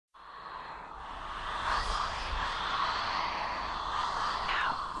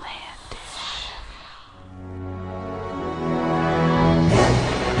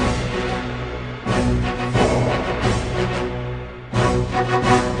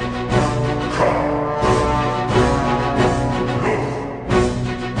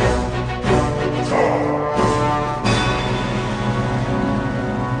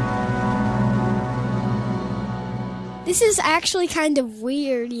this is actually kind of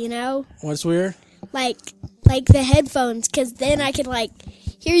weird, you know? What's weird? Like the headphones, because then I could,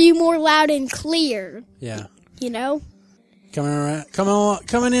 hear you more loud and clear. Yeah. You know?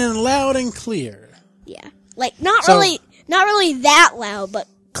 Coming in loud and clear. Yeah. Not really that loud, but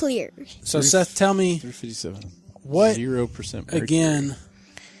clear. So, Seth, tell me 357. what 0% mercury. again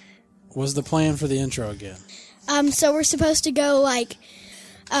was the plan for the intro again? So we're supposed to go,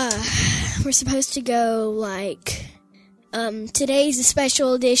 today's a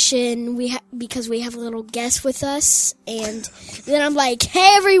special edition because we have a little guest with us, and then I'm like,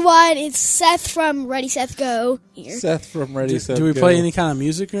 hey everyone, it's Seth from Ready Seth Go here. Seth from Ready Seth Do we Go. play any kind of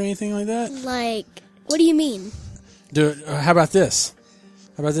music or anything like that? What do you mean? How about this?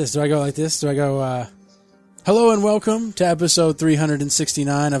 Do I go like this? Do I go, hello and welcome to episode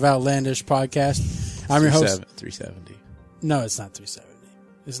 369 of Outlandish Podcast. I'm your host. 370. No, it's not 370.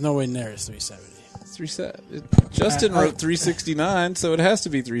 There's no way near it's 370. It's 370. Justin wrote 369, so it has to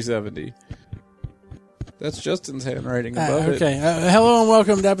be 370. That's Justin's handwriting above it. Okay. Hello and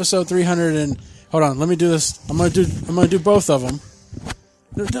welcome to episode 300 and hold on, let me do this. I'm going to do both of them.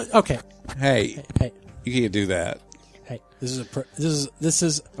 Okay. Hey, Hey. you can't do that. Hey, this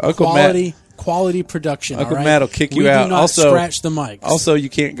is Uncle quality production. Uncle all right? Matt will kick you we out. Do not Also, scratch the mics. Also, you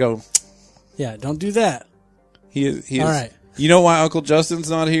can't go. Yeah, don't do that. He is. All right. You know why Uncle Justin's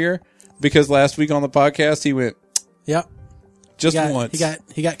not here? Because last week on the podcast he went Yep. once.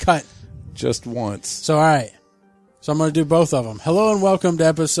 He got cut. Just once. So all right. So I'm going to do both of them. Hello and welcome to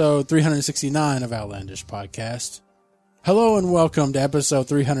episode 369 of Outlandish Podcast. Hello and welcome to episode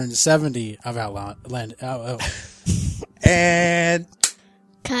 370 of Outland. And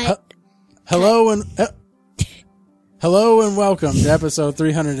Cut. Hello and welcome to episode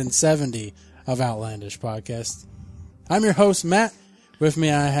 370 of Outlandish Podcast. I'm your host, Matt. With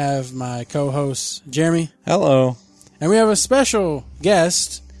me, I have my co-host, Jeremy. hello. And we have a special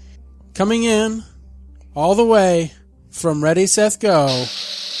guest coming in all the way from Ready, Seth, Go. It's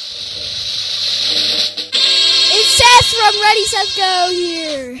Seth from Ready Seth Go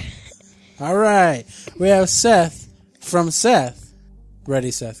here. All right. We have Seth from Seth,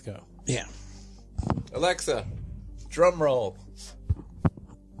 Ready, Seth, Go. Yeah. Alexa, drum roll.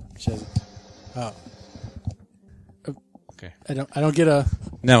 Oh. Okay. I don't get a...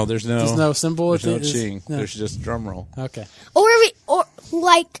 No, there's no symbol. There's no It's- ching. no. There's just drum roll. Okay.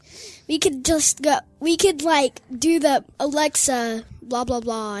 We could just go. We could do the Alexa blah blah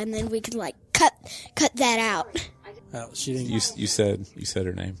blah, and then we could cut that out. Oh, she didn't. You said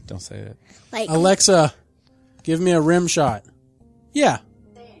her name. Don't say it. Alexa, give me a rim shot. Yeah.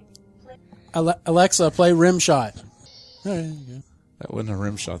 Alexa, play rim shot. All right, there you go. That wasn't a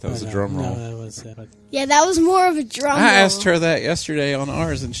rim shot. That was a drum roll. No, that was. Yeah, that was more of a drum roll. I asked her that yesterday on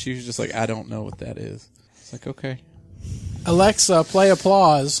ours, and she was just like, "I don't know what that is." It's like, okay. Alexa, play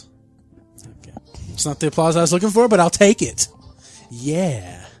applause. Okay. It's not the applause I was looking for, but I'll take it.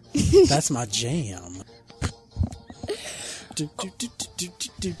 Yeah, that's my jam.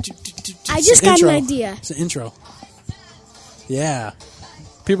 I just got an idea. It's an intro. Yeah.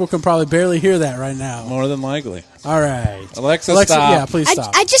 People can probably barely hear that right now. More than likely. All right. Alexa, stop. Yeah, please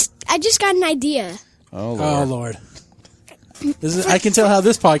stop. I just got an idea. Oh, Lord. Oh, Lord. I can tell how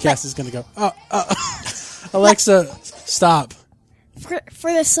this podcast is going to go. Alexa, stop.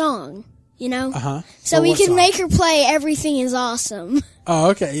 For the song, you know? Uh-huh. So For we what can song? make her play Everything is Awesome.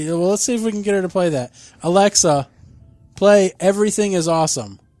 Oh, okay. Well, let's see if we can get her to play that. Alexa, play Everything is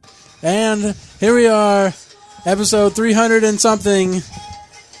Awesome. And here we are, episode 300 and something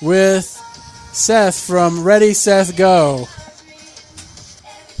with Seth from Ready, Seth, Go.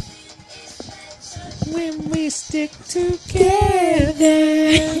 When we stick together,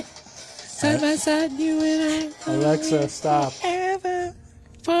 side by side, you and I. Alexa, stop. Forever,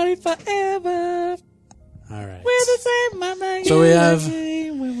 party forever. All right. We're the same, mama. So we have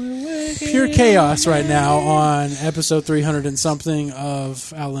pure chaos right now on episode 300 and something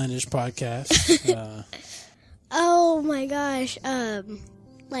of Outlandish Podcast. Oh my gosh.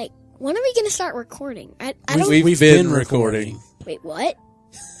 When are we going to start recording? I don't... We've been recording. Wait, what?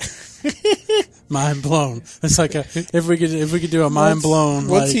 Mind blown. It's like if we could do a mind blown.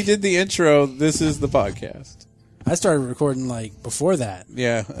 Once he did the intro, this is the podcast. I started recording before that.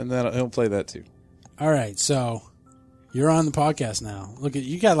 Yeah, and then he'll play that too. All right, so you're on the podcast now. Look at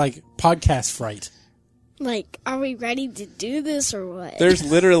you got podcast fright. Are we ready to do this or what? There's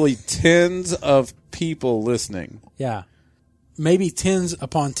literally tens of people listening. Yeah, maybe tens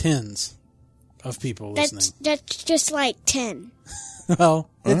upon tens of people listening. That's just 10. Well,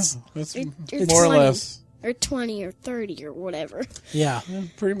 it's That's Or more or 20, less. Or 20 or 30 or whatever. yeah,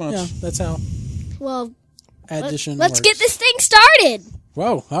 Pretty much. yeah. That's how. Well, addition Let's works. get this thing started.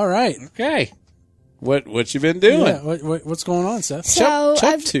 Whoa! All right. Okay. What you been doing? Yeah. What's going on, Seth? So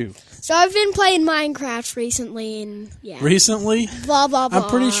Chap 2. So I've been playing Minecraft recently, and yeah, Recently, blah blah blah. I'm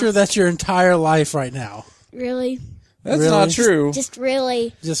pretty sure that's your entire life right now. Really, That's Really? not true. just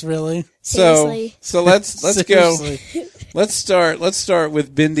really, Just really. seriously. So let's go. Seriously. Let's start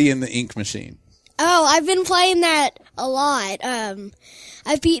with Bendy and the Ink Machine. Oh, I've been playing that a lot.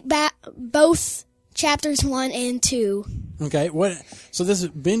 I've beat both chapters 1 and 2. Okay. What? So this is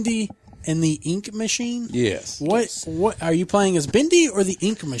Bendy and the Ink Machine. Yes. What are you playing as, Bendy or the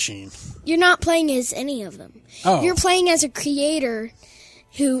Ink Machine? You're not playing as any of them. Oh. You're playing as a creator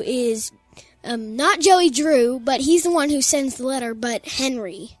who is not Joey Drew, but he's the one who sends the letter, but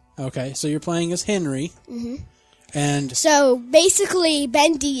Henry. Okay. So you're playing as Henry. Mm-hmm. And So basically,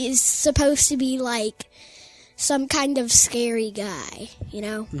 Bendy is supposed to be like some kind of scary guy, you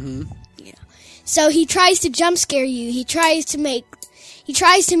know? Mm-hmm. Yeah. So he tries to jump scare you. He tries to make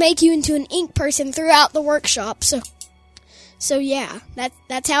you into an ink person throughout the workshop. So yeah,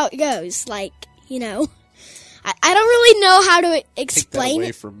 that's how it goes. Like, you know, I don't really know how to explain Take that away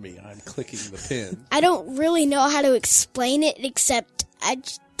it. from me. I'm clicking the pin. I don't really know how to explain it, except I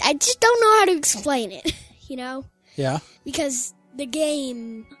just don't know how to explain it, you know? yeah. Because the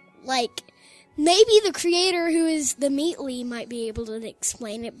game, like, maybe the creator who is the Meatly might be able to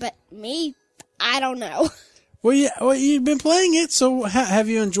explain it, but me, I don't know. Well, yeah. Well, you've been playing it, so have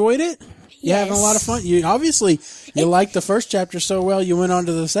you enjoyed it? You having a lot of fun? You obviously liked the first chapter so well, you went on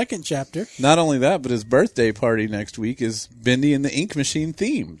to the second chapter. Not only that, but his birthday party next week is Bendy and the Ink Machine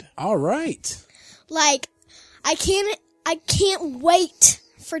themed. All right. Like, I can't wait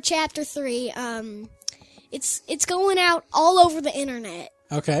for chapter 3. It's going out all over the internet.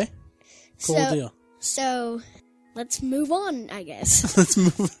 Okay. Cool deal. So, let's move on, I guess. Let's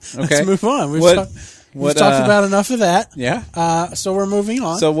move. Okay. Let's move on. We've What talked about enough of that. Yeah. So we're moving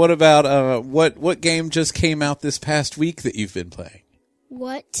on. So what about what game just came out this past week that you've been playing?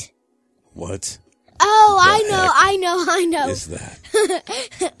 What? What Oh, The I know. is that?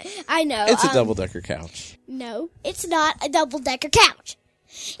 I know. It's a double-decker couch. No, it's not a double-decker couch.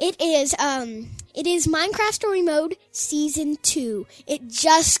 It is Minecraft Story Mode Season 2. It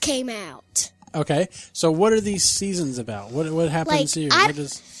just came out. Okay. So what are these seasons about? What happens here?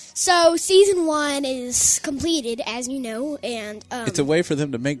 So Season 1 is completed, as you know, and It's a way for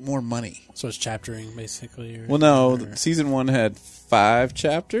them to make more money. So it's chaptering, basically. Well, no, season 1 had 5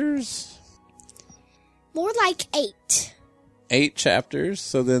 chapters, more like 8. 8 chapters.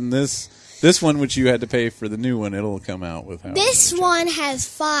 So then this one, which you had to pay for the new one, it'll come out with how This many one has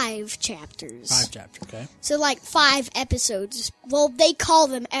 5 chapters. 5 chapters, okay. So like 5 episodes. Well, they call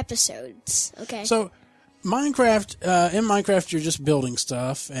them episodes. Okay. So Minecraft, in Minecraft, you're just building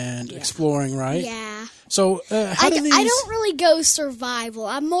stuff and exploring, right? yeah. So how do these? I don't really go survival.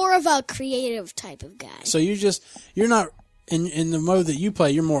 I'm more of a creative type of guy. So you're not in the mode that you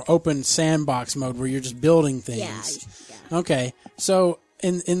play. You're more open sandbox mode where you're just building things. Yeah. Okay. So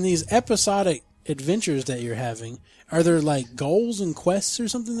in these episodic adventures that you're having, are there like goals and quests or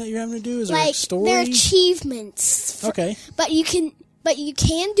something that you're having to do? Is there a Like story? they're achievements. Okay. But you can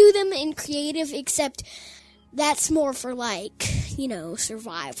do them in creative, except that's more for like, you know,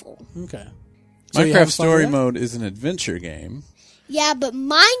 survival. Okay. So you Minecraft having fun Story with that? Mode is an adventure game. Yeah, but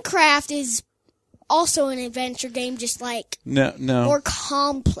Minecraft is also an adventure game, just like No. more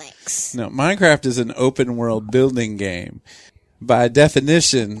complex. No, Minecraft is an open world building game. By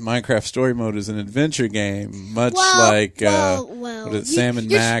definition, Minecraft Story Mode is an adventure game, much like what is it, Sam and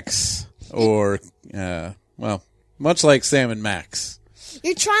Max, or much like Sam and Max.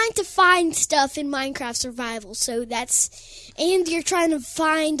 You're trying to find stuff in Minecraft Survival, and you're trying to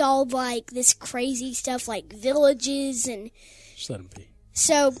find all like this crazy stuff like villages and. Just let it be.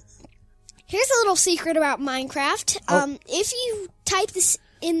 So, here's a little secret about Minecraft. Oh. If you type this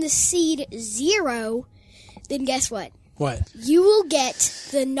in the seed 0, then guess what? What? You will get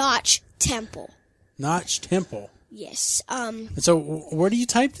the Notch Temple. Notch Temple. Yes. And so where do you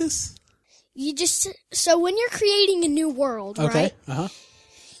type this? So when you're creating a new world, Okay. right? Uh-huh.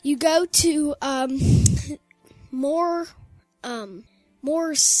 You go to more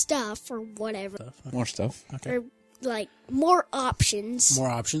stuff or whatever, More stuff. Okay. or like more options. More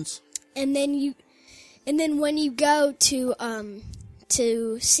options. And then when you go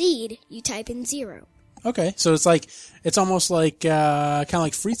to seed, you type in 0. Okay, so it's almost like kind of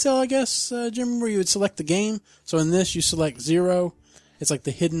like Free Cell, I guess, Jim, where you would select the game. So in this, you select 0. It's like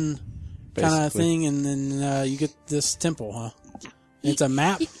the hidden kind of Basically. thing, and then you get this temple, huh? It's a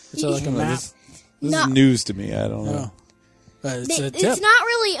map. It's like a map. This No. is news to me. I don't know. Oh. It's a tip. It's not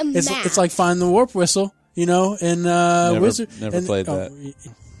really a map. It's like find the warp whistle You know, and Wizard. Never played that.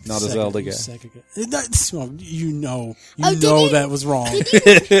 Not a Zelda guy. You know that was wrong.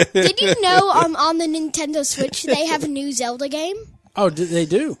 Did you know on the Nintendo Switch they have a new Zelda game? Oh, they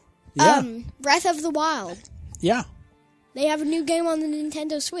do? Yeah. Breath of the Wild. Yeah. They have a new game on the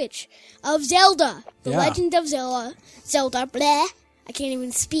Nintendo Switch of Zelda. The Legend of Zelda. Zelda, bleh. I can't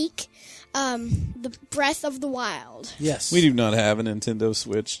even speak. The Breath of the Wild. Yes. We do not have a Nintendo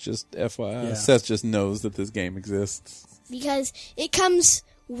Switch, just FYI. Yeah. Seth just knows that this game exists. Because it comes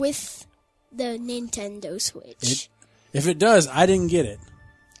with the Nintendo Switch. If it does, I didn't get it.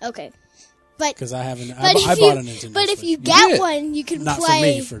 Okay. Because I haven't. I bought a Nintendo Switch. But if you get one, you can Not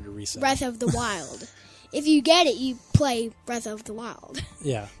play for me, for the resale. Breath of the Wild. If you get it, you play Breath of the Wild.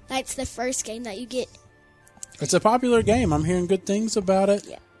 Yeah. That's the first game that you get. It's a popular game. I'm hearing good things about it.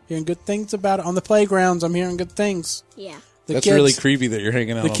 Yeah. Hearing good things about it. On the playgrounds, I'm hearing good things. Yeah. That's really creepy that you're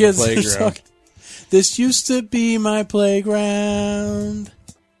hanging out on the playground. This used to be my playground.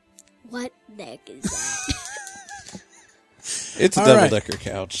 What the heck is that? It's a double-decker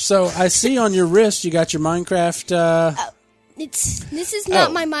couch. So I see on your wrist you got your Minecraft... This is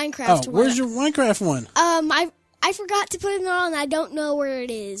not my Minecraft one. Where's your Minecraft one? I forgot to put it on. I don't know where it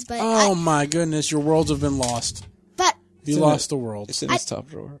is. But my goodness, your worlds have been lost. But you lost the world. It's in its top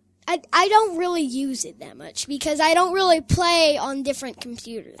drawer. I don't really use it that much because I don't really play on different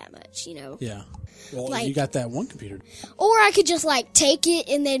computers that much, you know. Yeah. Well, you got that one computer. Or I could just take it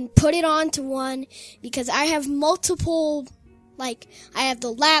and then put it onto one because I have multiple. I have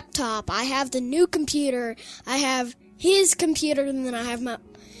the laptop, I have the new computer, I have his computer, and then I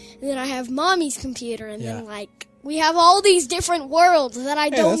have mommy's computer, and then we have all these different worlds that I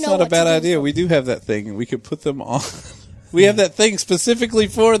don't know. That's not a bad idea. We do have that thing. We could put them on. We have that thing specifically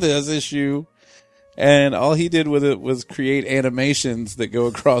for this issue, and all he did with it was create animations that go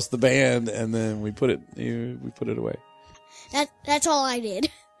across the band, and then we put it away. That's all I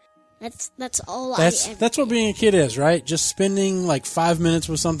did. That's all That's what being a kid is, right? Just spending 5 minutes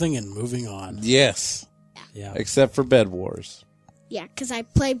with something and moving on. Yes. Yeah. Except for Bed Wars. Yeah, because I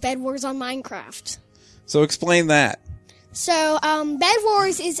play Bed Wars on Minecraft. So explain that. So, Bed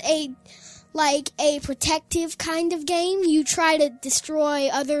Wars is a protective kind of game. You try to destroy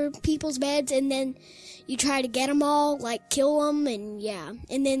other people's beds, and then you try to get them all, kill them, and yeah.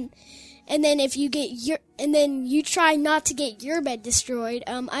 And then if you you try not to get your bed destroyed.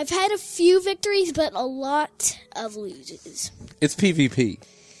 I've had a few victories, but a lot of losses. It's PvP.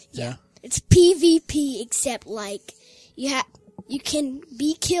 Yeah. It's PvP, except you can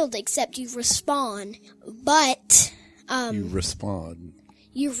be killed, except you respawn. But you respawn.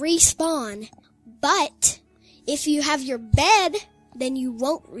 You respawn, but if you have your bed, then you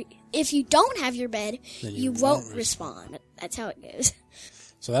won't. If you don't have your bed, you won't respawn. That's how it goes.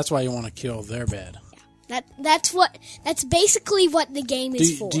 So that's why you want to kill their bed. Yeah, that's basically what the game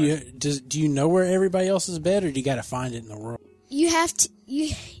is for. Do you know where everybody else's bed, or do you got to find it in the world? You have to.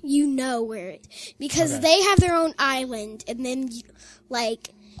 You know where it, because they have their own island, and then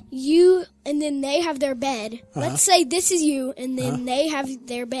and then they have their bed. Uh-huh. Let's say this is you, and then they have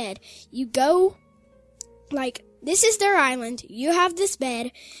their bed. You go, this is their island. You have this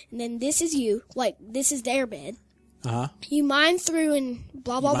bed, and then this is you. This is their bed. Uh-huh. You mine through and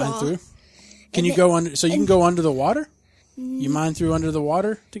blah, blah, blah. Through? Can you go under? So you can go under the water? You mine through under the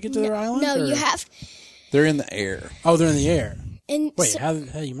water to get to their island? No, you have. They're in the air. Oh, they're in the air. And wait, how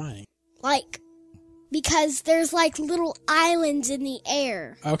are you mining? Because there's little islands in the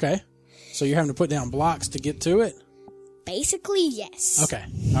air. Okay. So you're having to put down blocks to get to it? Basically, yes. Okay.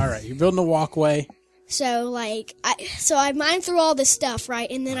 All right. You're building a walkway. So I mine through all this stuff, right?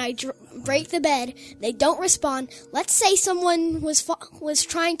 And then I break the bed. They don't respawn. Let's say someone was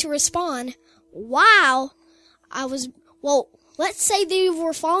trying to respawn while I was. Well, let's say they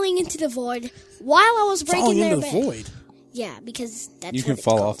were falling into the void while I was breaking their bed. Falling into the void. Yeah, because that's you can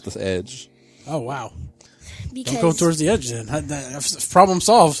fall off the edge. Oh wow! Because don't go towards the edge then. Problem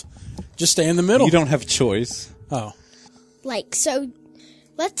solved. Just stay in the middle. You don't have a choice. Oh. So,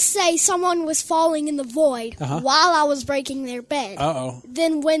 let's say someone was falling in the void while I was breaking their bed. Uh-oh.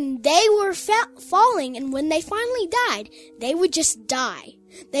 Then when they were falling and when they finally died, they would just die.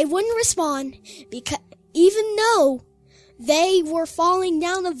 They wouldn't respawn because even though they were falling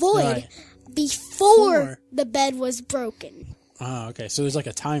down the void before the bed was broken. Oh, okay. So there's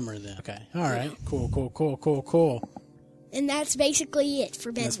a timer then. Okay. All right. Cool. And that's basically it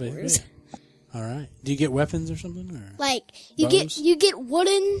for Bed Wars. All right. Do you get weapons or something? Or you get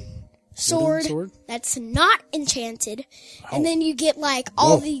wooden sword that's not enchanted, and then you get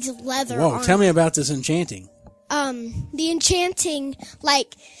all these leather. Whoa! Tell me about this enchanting. the enchanting,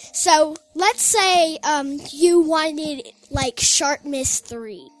 like, so let's say you wanted like sharpness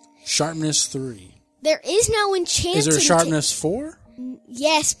 3. Sharpness 3. There is no enchanting. Is there a sharpness 4?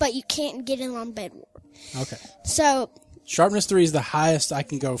 Yes, but you can't get it on Bed Wars. Okay. So Sharpness 3 is the highest I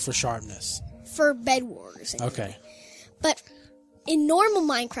can go for sharpness. For Bed Wars. Anyway. Okay. But in normal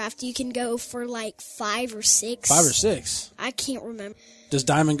Minecraft, you can go for like 5 or 6. 5 or 6? I can't remember. Does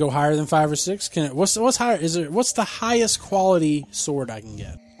diamond go higher than 5 or 6? Can it? What's higher? What's the highest quality sword I can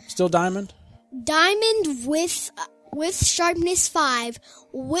get? Still diamond? Diamond with sharpness 5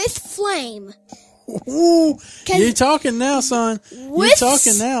 with flame. Ooh, you're talking now, son. You're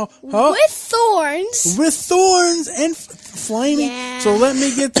talking now. Huh? With thorns. With thorns and flaming. Yeah. So let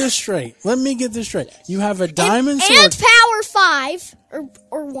me get this straight. You have a diamond sword. And power 5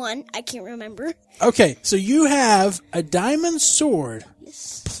 or 1. I can't remember. Okay, so you have a diamond sword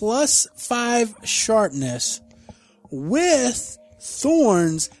plus 5 sharpness with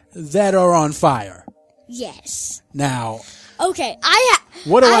thorns that are on fire. Yes. Now, okay,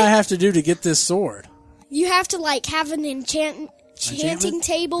 what do I have to do to get this sword? You have to like have an enchanting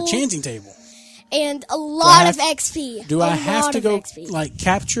table. Enchanting table. And a lot of XP. Do I have to go like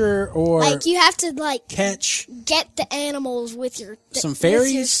capture or like you have to like catch get the animals with your some fairies?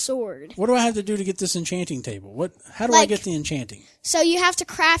 With your sword. What do I have to do to get this enchanting table? How do I get the enchanting? So you have to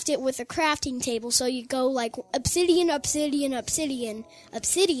craft it with a crafting table. So you go like obsidian,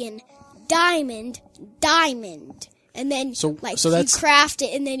 diamond, and then you craft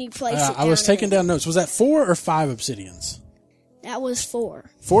it and then you place it down. I was taking down notes. Was that 4 or 5 obsidians? That was 4.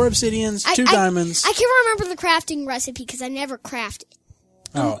 4 obsidians, 2 diamonds. I can't remember the crafting recipe because I never crafted.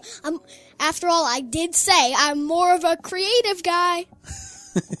 Oh. After all, I did say I'm more of a creative guy.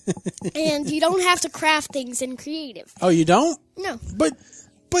 And you don't have to craft things in creative. Oh, you don't? No. But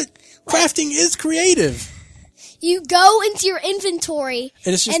crafting is creative. You go into your inventory.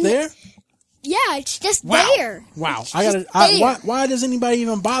 And it's just there? Yeah, it's just there. Wow. Why does anybody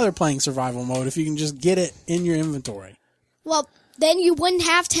even bother playing survival mode if you can just get it in your inventory? Well, then you wouldn't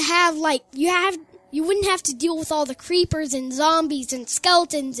have to have you wouldn't have to deal with all the creepers and zombies and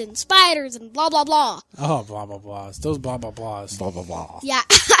skeletons and spiders and blah blah blah. Oh, blah blah blahs. Those blah blah blahs. Blah blah blah. Yeah.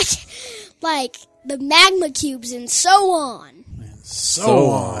 Like the magma cubes and so on. Man, so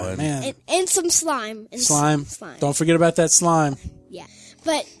on. Man. And some slime. Slime. Don't forget about that slime. Yeah.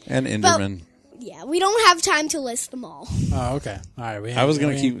 And Enderman. Yeah, we don't have time to list them all. Oh, okay. All right. I was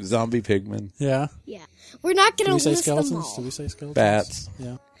going to keep zombie pigmen. Yeah. Yeah. We're not going to list skeletons? them all. Do we say skeletons? Bats.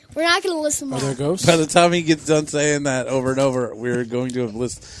 Yeah. We're not going to list them all. Are there ghosts? By the time he gets done saying that over and over, we're going to have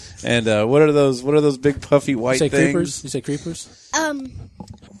list. And what are those big puffy white things? Creepers? You say creepers?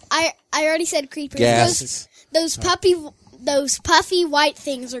 I already said creepers. Ghasts. Those puffy white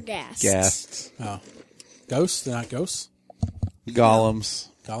things are ghasts. Ghasts. Oh. Ghosts? They're not ghosts? Golems.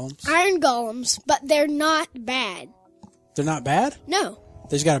 Iron golems, but they're not bad. They're not bad? No.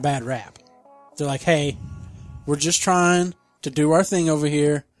 They just got a bad rap. They're like, hey, we're just trying to do our thing over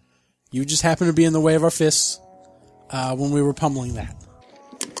here. You just happen to be in the way of our fists when we were pummeling that.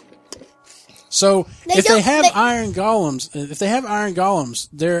 So if they have iron golems, they're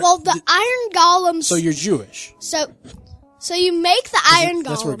the iron golems. So you're Jewish. So you make the iron golems.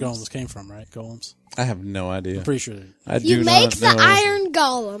 That's where golems came from, right? Golems. I have no idea. I'm pretty sure. You make the iron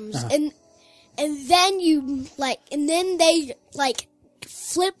golems, and then you and then they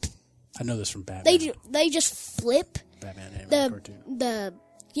flip. I know this from Batman. They just flip Batman the the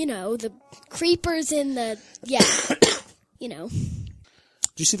creepers and the Did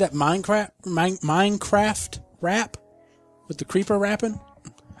you see that Minecraft rap with the creeper rapping?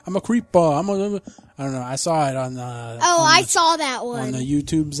 I'm a creeper. I don't know. I saw it on the. I saw that one on the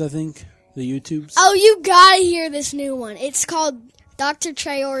YouTubes. I think the YouTubes. Oh, you gotta hear this new one. It's called Dr.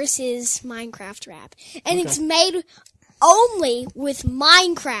 Trayaurus's Minecraft rap, and it's made only with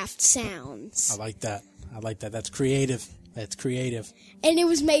Minecraft sounds. I like that. That's creative. And it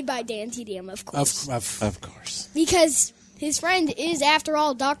was made by DanTDM, of course. Of course. Because his friend is, after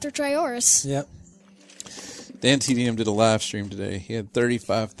all, Dr. Trayaurus. Yep. DanTDM did a live stream today. He had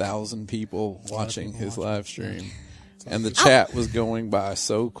 35,000 people watching his live stream. And the chat was going by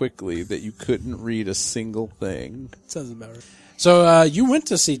so quickly that you couldn't read a single thing. Sounds about right. So you went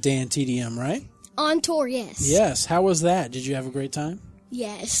to see DanTDM, right? On tour, yes. Yes. How was that? Did you have a great time?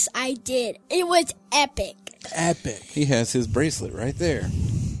 Yes, I did. It was epic. Epic. He has his bracelet right there.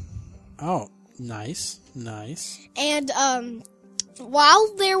 Oh, nice. And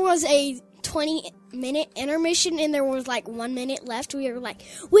while there was a 20-minute intermission and there was 1 minute left, we were like,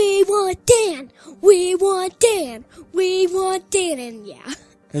 we want Dan, and yeah.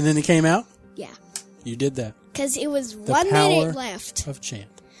 And then he came out? Yeah. You did that. Because it was The 1 power minute left. of chant.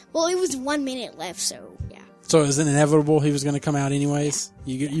 Well, it was 1 minute left, so yeah. So is it inevitable he was going to come out anyways?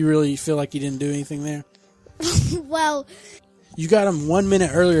 You really feel like you didn't do anything there? Well, you got him 1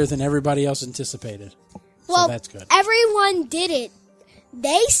 minute earlier than everybody else anticipated. Well, so that's good. Everyone did it.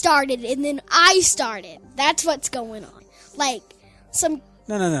 They started, and then I started. That's what's going on. Like, some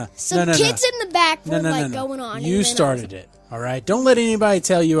kids in the back were going on. You started it, all right? Don't let anybody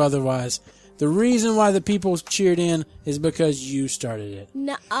tell you otherwise. The reason why the people cheered in is because you started it.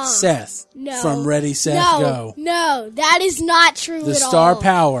 No, Seth from Ready, Set, Go. No, that is not true at all. The star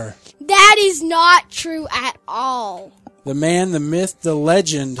power. That is not true at all. The man, the myth, the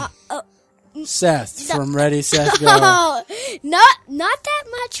legend, Seth from Ready, Set, Go. Not that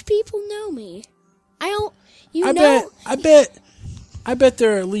much people know me. I bet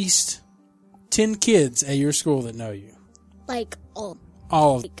there are at least 10 kids at your school that know you. Like all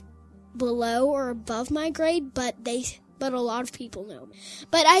of them. Below or above my grade, but a lot of people know me.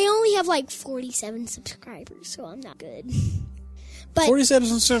 But I only have like 47 subscribers, so I'm not good. But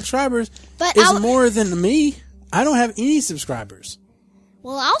 47 subscribers is more than me. I don't have any subscribers.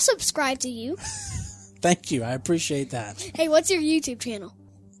 Well, I'll subscribe to you. Thank you. I appreciate that. Hey, what's your YouTube channel?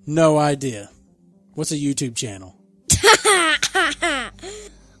 No idea. What's a YouTube channel?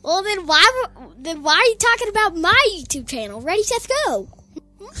 Well, then why are you talking about my YouTube channel? Ready, Set, Go.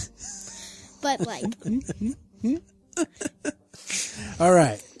 But like, all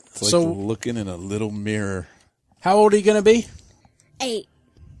right. It's like looking in a little mirror. How old are you going to be? 8.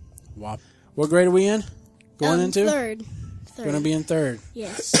 Wow. What grade are we in? Going into? Third. Going to be in 3rd.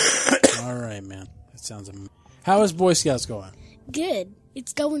 Yes. All right, man. That sounds amazing. How is Boy Scouts going? Good.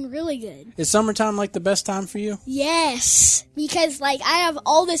 It's going really good. Is summertime like the best time for you? Yes, because like I have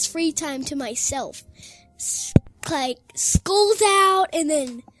all this free time to myself. Like school's out, and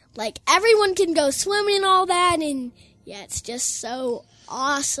then like everyone can go swimming and all that, and yeah, it's just so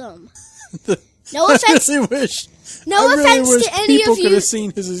awesome. No offense. I really wish. No offense to any people of you. could have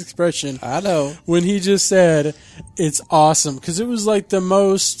seen his expression. I know when he just said it's awesome, because it was like the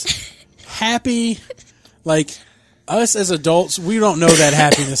most happy. Like us as adults, we don't know that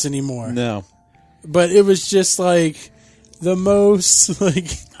happiness anymore. No, but it was just like the most like.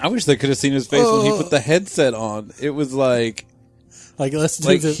 I wish they could have seen his face when he put the headset on. It was like let's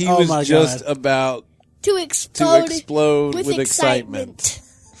do this. He was just about to explode with excitement.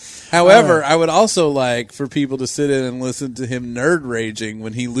 However, I would also like for people to sit in and listen to him nerd raging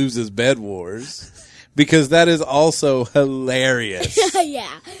when he loses Bed Wars, because that is also hilarious. Yeah.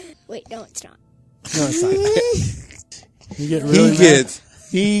 Wait, no, it's not. No, it's not. You get really mad.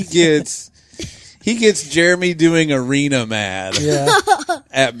 He gets Jeremy doing arena mad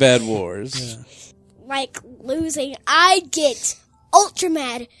at Bed Wars. Yeah. Like losing, I get ultra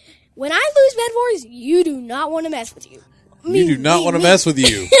mad. When I lose Bed Wars, you do not want to mess with you. You do not want to mess with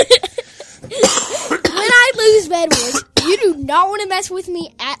you. When I lose Bed Wars, you do not want to mess with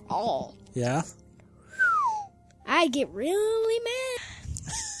me at all. Yeah? I get really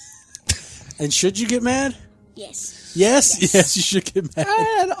mad. And should you get mad? Yes. Yes, you should get mad. I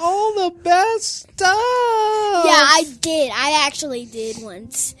had all the best stuff. Yeah, I did. I actually did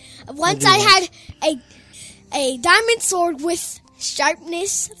once. Once I had a diamond sword with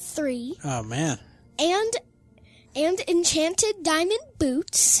sharpness 3. Oh, man. And enchanted diamond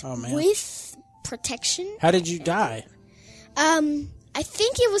boots with protection. How did you die? I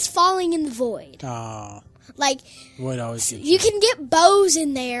think it was falling in the void. Oh. Like, void always gets you can get bows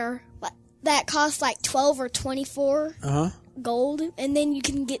in there that cost like 12 or 24 gold, and then you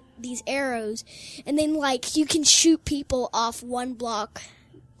can get these arrows, and then like you can shoot people off one block.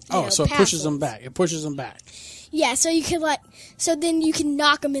 So it pushes them back. It pushes them back. Yeah, so you can so then you can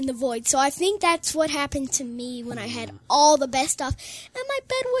knock them in the void. So I think that's what happened to me when I had all the best stuff, and my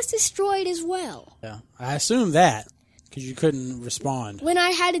bed was destroyed as well. Yeah, I assume that because you couldn't respond. When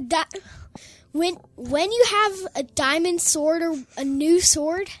I had when you have a diamond sword or a new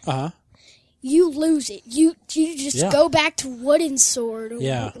sword, you lose it. You just go back to wooden sword.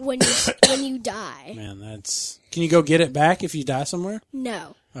 When you die. Man, that's. Can you go get it back if you die somewhere?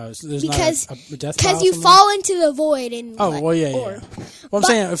 No. So there's because not a death pile you somewhere? fall into the void and yeah. Well, I'm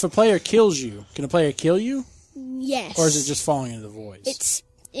saying if a player kills you, can a player kill you? Yes. Or is it just falling into the void?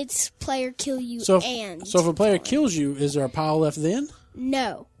 It's player kill you so if a player kills you, is there a pile left then?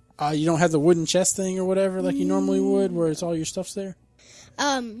 No. You don't have the wooden chest thing or whatever like you normally would, where it's all your stuff's there.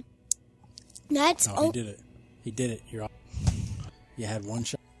 That's. He did it. He did it. You had one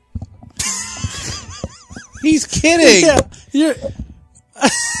shot. He's kidding. Yeah,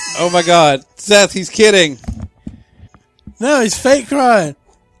 oh my God, Seth, he's kidding. No, he's fake crying.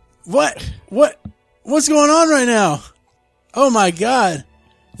 What? What's going on right now? Oh my God.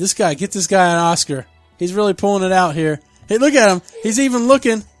 Get this guy an Oscar. He's really pulling it out here. Hey, look at him. He's even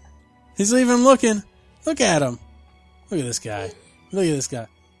looking. Look at him. Look at this guy.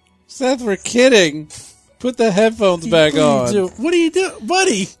 Seth, we're kidding. Put the headphones back on. What are you doing?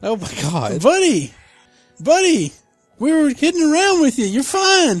 Buddy. Oh my God. Buddy. We were kidding around with you. You're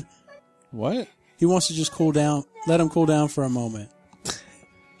fine. What? He wants to just cool down. Let him cool down for a moment.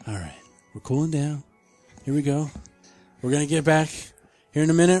 All right. We're cooling down. Here we go. We're going to get back here in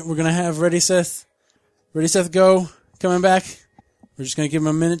a minute. We're going to have Ready, Seth, Go coming back. We're just going to give him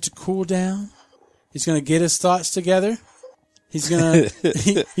a minute to cool down. He's going to get his thoughts together. He's going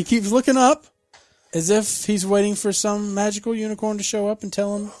to, he keeps looking up as if he's waiting for some magical unicorn to show up and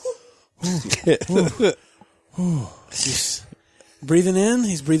tell him, He's breathing in,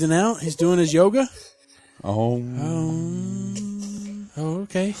 he's breathing out, he's doing his yoga.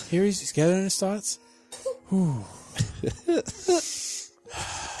 Okay. Here he's gathering his thoughts.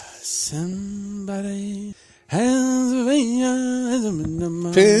 Somebody, Pennsylvania.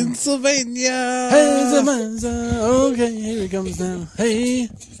 Okay, here he comes now. Hey.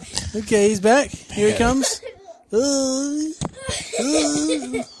 Okay, he's back. Here he comes.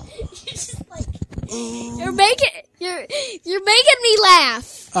 You're making me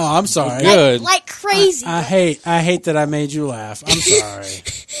laugh. Oh, I'm sorry. Good. Like crazy. I hate that I made you laugh. I'm sorry.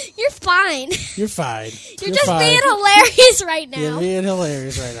 You're fine. You're fine. You're just being hilarious right now. You're being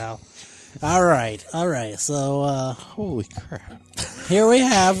hilarious right now. All right. So, holy crap. Here we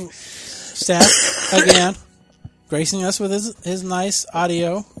have Seth again, gracing us with his nice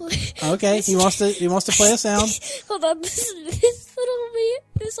audio. Okay, he wants to play a sound. Hold on, this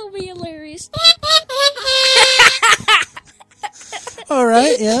will be hilarious. All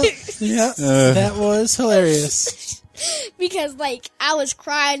right, yeah, that was hilarious. Because I was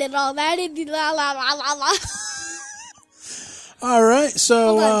crying and all that, and la la la la la. All right,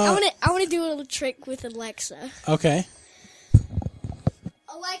 so hold on, I want to do a little trick with Alexa. Okay.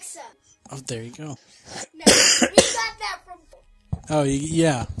 Alexa. Oh, there you go. No, we got that from. Oh,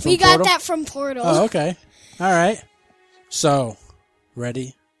 yeah. We got that from Portal. Oh, okay. All right. So,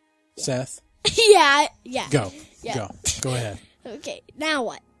 ready, Seth? Yeah. Go. Yeah. Go ahead. Okay. Now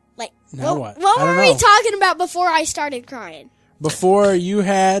what? Now what? What were we talking about before I started crying? Before you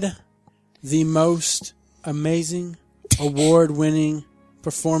had the most amazing, award-winning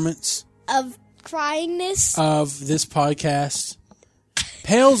performance of cryingness of this podcast,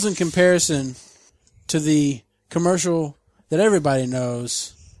 pales in comparison to the commercial that everybody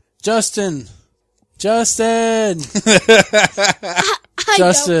knows. Justin. Justin.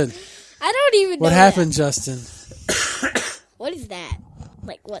 I don't even know. What happened, Justin? What is that?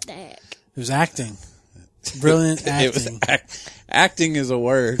 What the heck? It was acting. Brilliant acting. Acting is a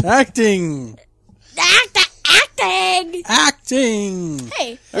word. Acting. Acting.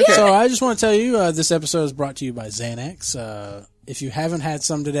 Hey. Okay. So I just want to tell you, this episode is brought to you by Xanax. If you haven't had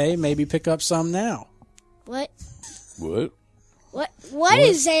some today, maybe pick up some now. What? What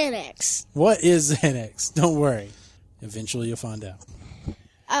is Xanax? What is Xanax? Don't worry. Eventually you'll find out.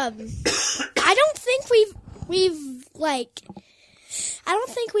 I don't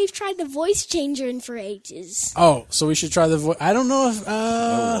think we've tried the voice changer in for ages. Oh, so we should try the voice. I don't know if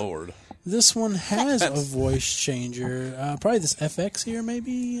oh Lord, this one has a voice changer. Probably this FX here,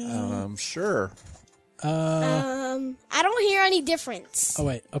 maybe. Sure. I don't hear any difference. Oh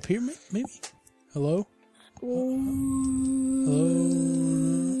wait, up here maybe. Hello. Hello.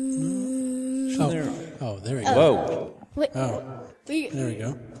 No. Oh, there we go. Whoa. Wait, there we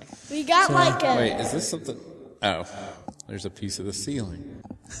go. We got Wait, is this something? Oh, there's a piece of the ceiling.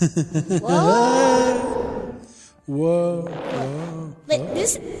 Whoa.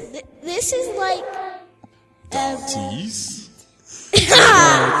 This is like. Tease.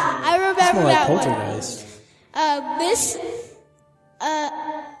 I remember that Poltergeist. one.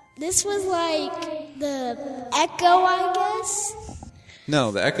 This was like the Echo, I guess.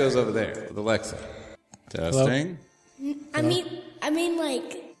 No, the Echo's over there with Alexa. Testing. Hello? I mean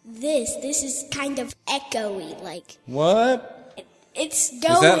like this. This is kind of echoey, What? It's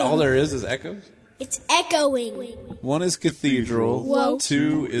going. Is that all there is echoes? It's echoing. One is cathedral. Whoa.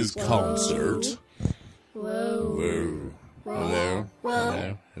 Two is concert. Whoa. Hello.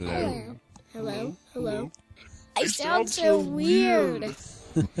 Hello. Hello. Hello. Hello. I sound so weird.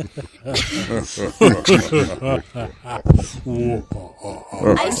 I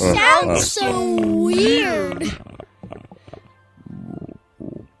sound so weird.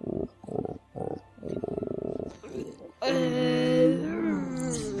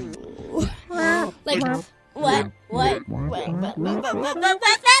 Like what?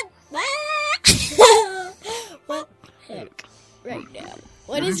 What the heck right now?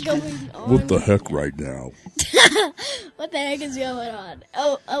 What is going on? What the heck right now? What the heck is going on?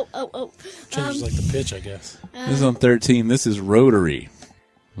 Oh. Changes like the pitch, I guess. This is on 13. This is rotary.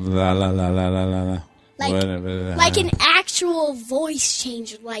 La la la la la la. Like an actual voice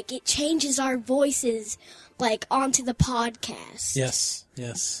changer. Like it changes our voices like onto the podcast. Yes.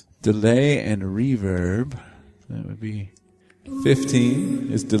 Delay and reverb. That would be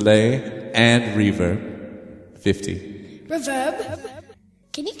 15 is delay and reverb. 50. Reverb.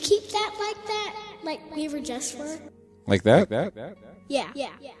 Can you keep that like that? Like we were just for? Like that? Yeah.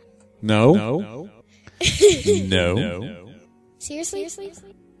 No. No. Seriously?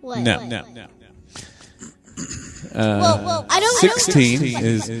 What? No. Well, I don't. 16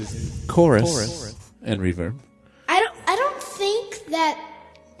 is chorus and reverb. I don't think that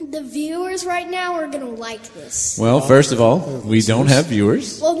the viewers right now are gonna like this. Well, first of all, we don't have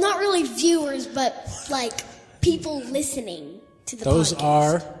viewers. Well, not really viewers, but like people listening to the Those podcast.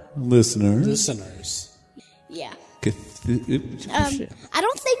 are Listeners. Yeah. I I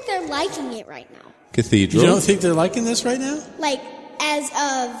don't think they're liking it right now. Cathedral. You don't think they're liking this right now? Like as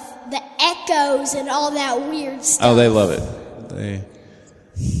of the echoes and all that weird stuff. Oh, they love it.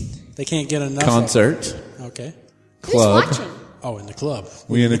 They can't get enough. Concert. Okay. Who's Club. watching? Oh, in the club.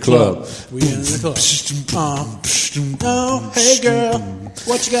 We in the club. We in the club. Oh, hey girl,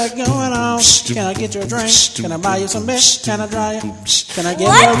 what you got going on? Can I get you a drink? Can I buy you some beer? Can I dry you? Can I get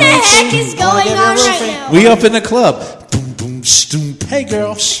What you a the heck roofie? is Can I going get you a on right roofie? now? We up in the club. Hey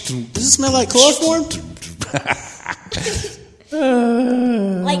girl, does it smell like chloroform?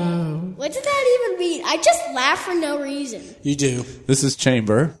 Like, what did that even mean? I just laugh for no reason. You do. This is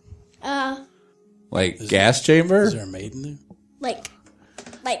chamber. Like gas chamber. Is there a maid in there?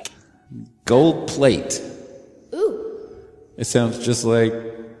 Like, Gold plate. ooh. It sounds just like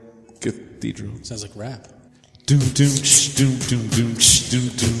cathedral. Sounds like rap. How How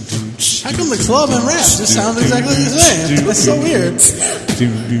come the club and rap just sound exactly the same? That's so weird.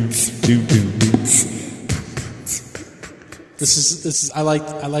 This is I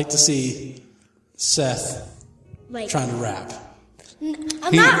like to see Seth Like, trying to rap. I'm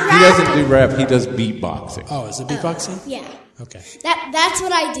He not doesn't rapping. do rap. He does beatboxing. Oh, is it beatboxing? Yeah. Okay. That's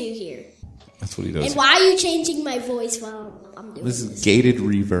what I do here. That's what he does. And why are you changing my voice while I'm doing This this? is gated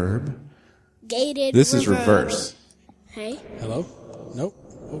reverb. Gated. This is reverb. reverse. Hey. Hello? Nope.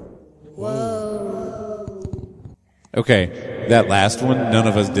 Okay, that last one, none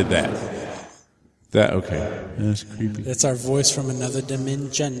of us did that. Okay. That's creepy. It's our voice from another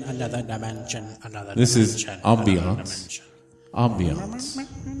dimension, another dimension, another This is dimension. another ambiance. dimension. Ambiance.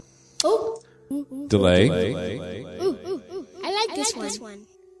 Oh. Delay. Ooh. I like this one.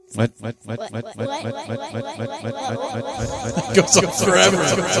 What? Goes on forever.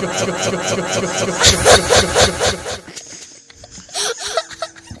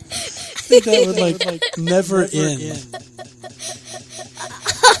 I think that would like never end.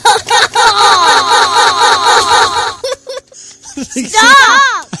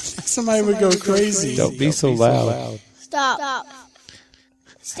 Stop! Somebody would go crazy. Don't be so loud. Stop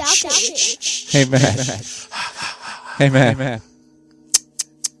it. Hey, Matt. Hey, Matt.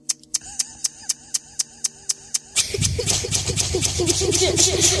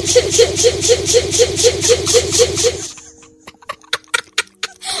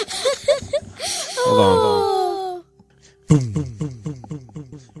 Hold on. Boom, boom,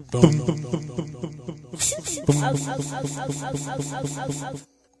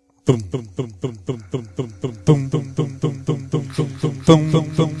 boom, boom, boom, boom, boom, boom, boom, boom, boom, boom, boom, boom. Boom,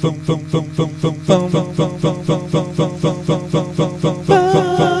 boom, boom, boom, boom, boom, boom, boom, boom, boom, boom, boom, boom, boom,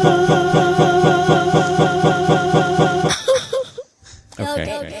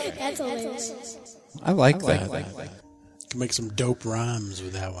 Okay, that's hilarious. I like that. Can make some dope rhymes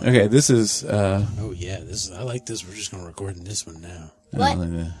with that one. Okay, this is. Oh yeah, I like this. We're just gonna record in this one now. What?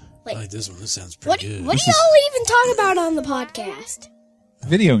 I like this one. This sounds What pretty good. do y'all even talk about on the podcast?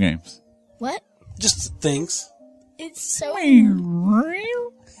 Video games. What? Just things. It's so.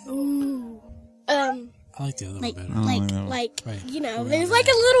 Ooh. I like the other Like, one better. like, Right. you know, there's like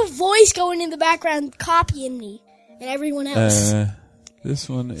a little voice going in the background copying me and everyone else. This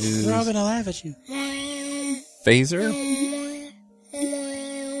one is They're all gonna laugh at you. Phaser.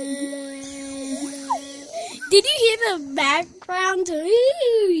 Did you hear the background?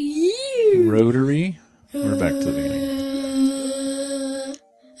 Rotary. We're back to the beginning.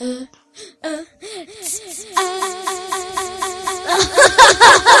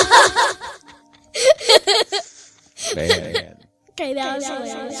 Bad. Okay, that was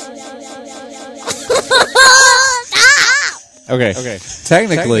hilarious. Okay.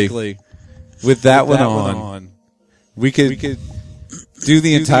 Technically, with that one on, we could do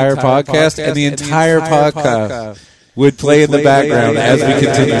the entire podcast, and the entire podcast would play in the background as we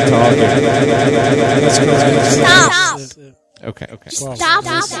continue talking. Stop. Okay.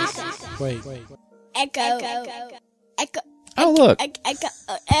 Stop. Wait. Echo. Oh, look. Echo.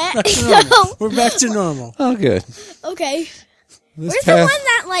 We're back to normal. Oh, good. Okay. This Where's the one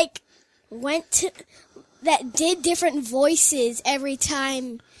that that did different voices every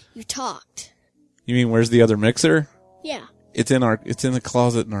time you talked? You mean where's the other mixer? Yeah. It's in the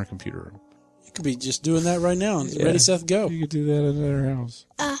closet in our computer room. You could be just doing that right now. Yeah. Ready, Seth, go. You could do that in our house.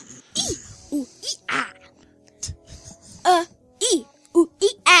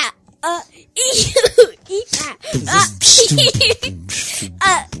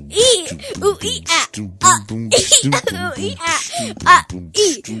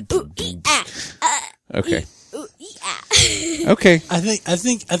 Okay. Okay. I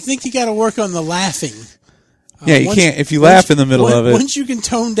think you got to work on the laughing. Yeah, you can't if you laugh in the middle of it. Once you can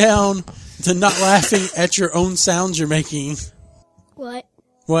tone down to not laughing at your own sounds you're making. What?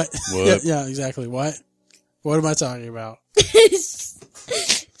 Yeah, exactly. What am I talking about?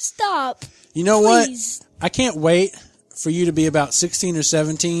 Stop. You know Please. what? I can't wait for you to be about 16 or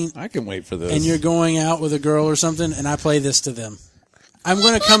 17. I can wait for this. And you're going out with a girl or something, and I play this to them. I'm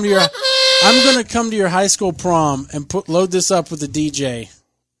going to come to your high school prom and load this up with the DJ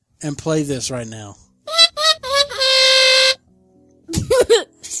and play this right now.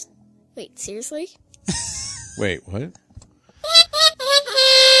 Wait, seriously? Wait, what?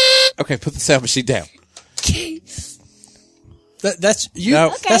 Okay, put the sound machine down. That's you. No.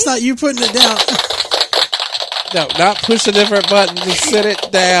 Okay. That's not you putting it down. No, not push a different button. Just sit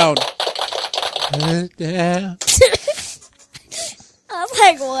it down. Put it down. I'm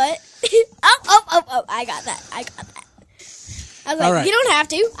like, what? Oh, I got that. I was like, All right. You don't have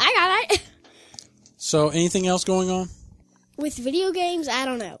to. I got it. So, anything else going on? With video games, I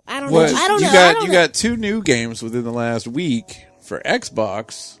don't know. I don't What? know. You got 2 new games within the last week for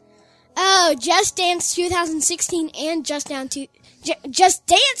Xbox. Oh, Just Dance 2016 and Just Dance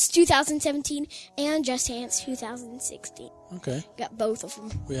 2017 and Just Dance 2016. Okay. Got both of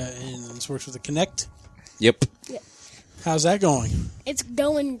them. Yeah, and this works with the Kinect. Yep. Yeah. How's that going? It's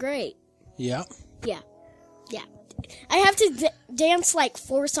going great. Yeah. Yeah. I have to dance like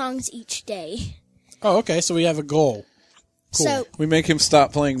 4 songs each day. Oh, okay. So we have a goal. Cool. So, We make him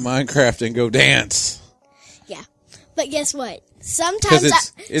stop playing Minecraft and go dance. yeah. But guess what?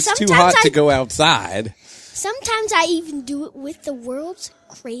 Because it's too hot to go outside. Sometimes I even do it with the world's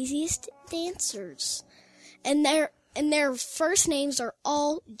craziest dancers. And their first names are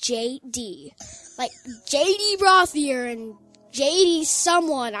all JD. Like JD Rothier and JD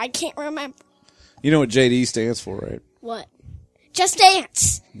someone. I can't remember. You know what JD stands for, right? What? Just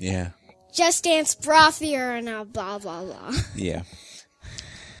Dance. Yeah. Just Dance Brothier and blah, blah, blah. Yeah.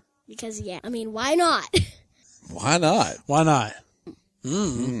 Because, yeah, I mean, why not? Why not? Why not? I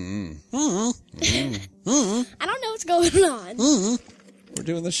don't know what's going on. We're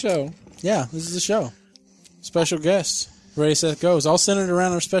doing the show. Yeah, this is the show. Special guest. Ready, Seth, goes. I'll center it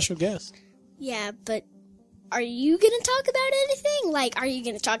around our special guest. Yeah, but are you going to talk about anything? Like, are you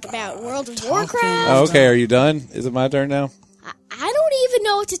going to talk about World of Warcraft? Oh, okay, are you done? Is it my turn now? I don't even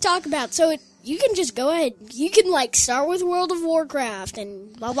know what to talk about, so you can just go ahead. You can, like, start with World of Warcraft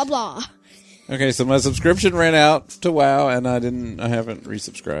and blah, blah, blah. Okay, so my subscription ran out to WoW, and I haven't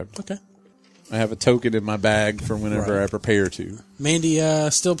resubscribed. Okay. I have a token in my bag for whenever I prepare to. Mandy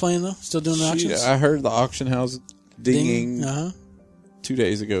still playing, though? Still doing the auctions? I heard the auction house dinging Uh-huh. 2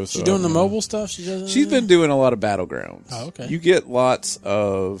 days ago. So She's doing the mobile stuff? She's been doing a lot of Battlegrounds. Oh, okay. You get lots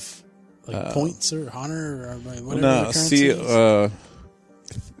of... points or honor or whatever No, the currency is?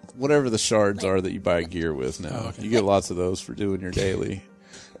 whatever the shards are that you buy gear with now. Oh, okay. You get lots of those for doing your daily.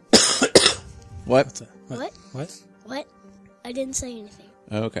 What? What? I didn't say anything.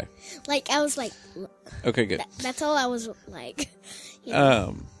 Oh, okay. Like, I was like... Okay, good. That's all I was like... You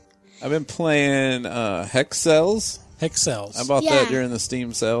know. I've been playing Hex Cells. Hex Cells. I bought Yeah. that during the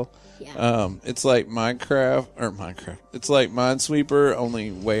Steam sale. Yeah. It's like Minecraft. It's like Minesweeper,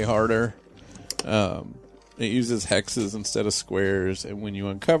 only way harder. It uses hexes instead of squares, and when you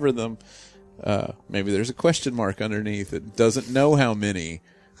uncover them, maybe there's a question mark underneath. It doesn't know how many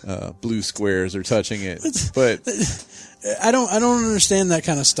blue squares are touching it, but I don't understand that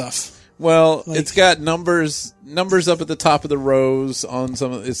kind of stuff. well, it's got numbers up at the top of the rows on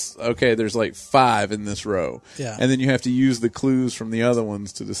some of it's okay, there's like 5 in this row. Yeah. And then you have to use the clues from the other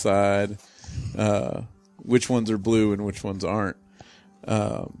ones to decide which ones are blue and which ones aren't.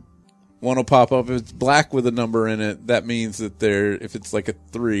 One will pop up if it's black with a number in it, that means that if it's like a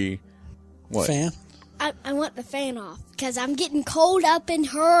 3, What? Fan? I want the fan off because I'm getting cold up in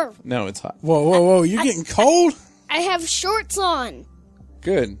her. No, it's hot. Whoa! You're getting cold? I have shorts on.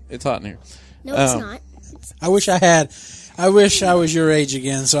 Good. It's hot in here. No, it's not. I wish I was your age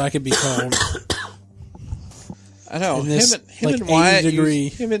again so I could be cold. I know. Him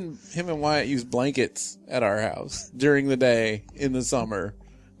and Wyatt use blankets at our house during the day in the summer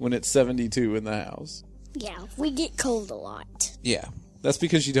when it's 72 in the house. Yeah, we get cold a lot. Yeah. That's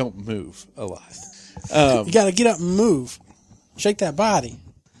because you don't move a lot. You got to get up and move. Shake that body.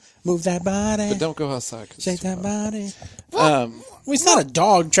 Move that body. But don't go outside. Shake that body. Well, he's not a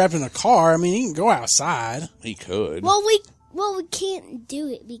dog trapped in a car. I mean, he can go outside. He could. Well, we can't do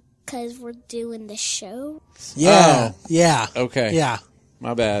it because we're doing the show. Yeah. Oh. Yeah. Okay. Yeah.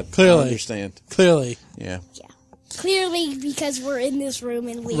 My bad. Clearly. I understand. Clearly. Yeah. Yeah. Clearly because we're in this room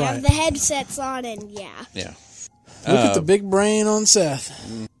and we Right. have the headsets on and yeah. Yeah. Look at the big brain on Seth.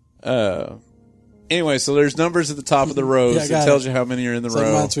 Anyway, so there's numbers at the top of the rows Yeah, that tells you how many are in the It's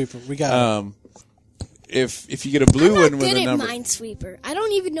row. like Minesweeper. We got it. If you get a blue I'm one not with good a at number, Minesweeper. I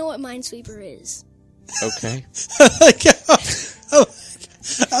don't even know what Minesweeper is. okay.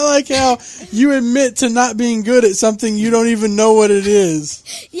 I like how you admit to not being good at something you don't even know what it is.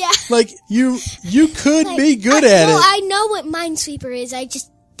 Yeah. Like you could Like, be good at it. I know what Minesweeper is. I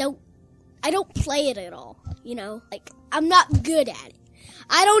just don't play it at all. You know, like I'm not good at it.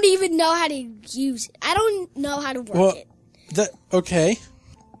 I don't even know how to use it. I don't know how to work it. Okay.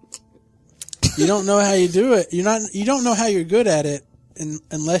 You don't know how you do it. You don't know how you're good at it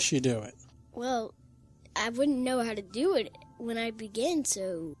unless you do it. Well, I wouldn't know how to do it when I begin,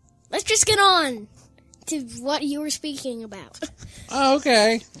 so let's just get on to what you were speaking about. Oh,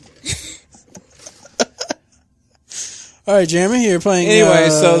 okay. All right, Jeremy, you're playing. Anyway,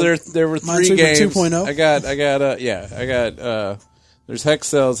 so there were 3 Minesweeper games. 2.0. I got there's Hex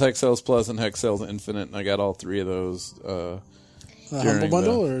Cells Plus, and Hex Cells Infinite, and I got all 3 of those. The during Humble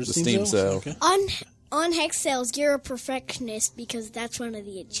Bundle the or Steam sale. Okay. On Hex Sales, you're a perfectionist because that's one of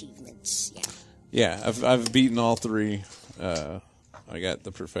the achievements. Yeah. Yeah, I've beaten all 3. I got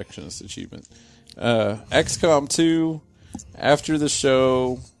the perfectionist achievement. XCOM 2. After the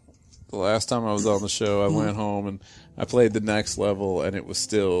show, the last time I was on the show, I went home and I played the next level, and it was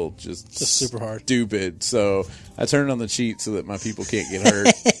still just super hard, stupid. So I turned on the cheat so that my people can't get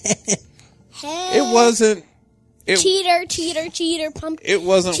hurt. Hey. It wasn't. Cheater, pumpkin. It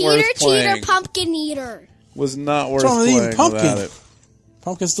wasn't worth playing. Cheater, pumpkin eater. Was not worth wrong with playing eating pumpkin? without it.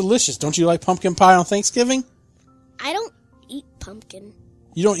 Pumpkin's delicious. Don't you like pumpkin pie on Thanksgiving? I don't eat pumpkin.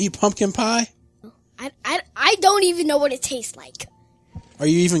 You don't eat pumpkin pie? I don't even know what it tastes like. Are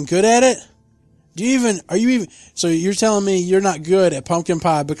you even good at it? So you're telling me you're not good at pumpkin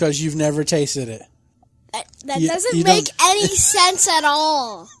pie because you've never tasted it? That doesn't make any sense at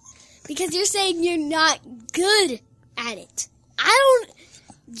all. Because you're saying you're not good at it.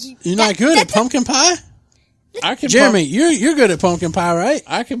 You're not good at pumpkin pie? Jeremy, you're good at pumpkin pie, right?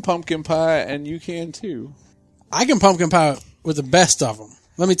 I can pumpkin pie, and you can too. I can pumpkin pie with the best of them.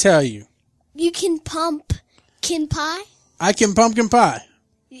 Let me tell you. You can pumpkin pie? I can pumpkin pie.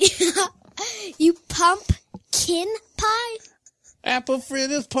 You pumpkin pie? Apple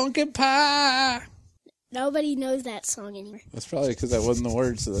fritters, pumpkin pie. Nobody knows that song anymore. That's probably because that wasn't the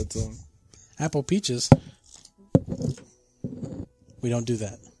words to that song. Apple peaches. We don't do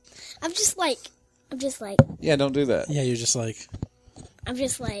that. I'm just like. Yeah, don't do that. Yeah, you're just like. I'm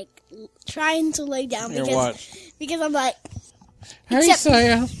just like trying to lay down Here, watch. because I'm like. Hey,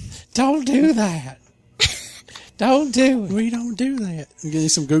 Sam, don't do that. Don't do it. We don't do that. I'm getting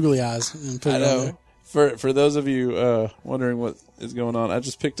some googly eyes and put I it on know. there. For those of you wondering what is going on, I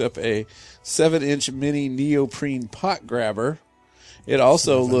just picked up a 7-inch mini neoprene pot grabber. It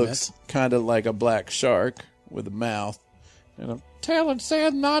also looks kind of like a black shark with a mouth. And I'm telling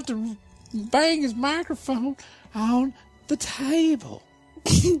Sam not to bang his microphone on the table.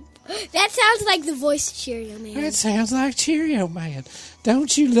 That sounds like the voice of Cheerio Man. That sounds like Cheerio Man.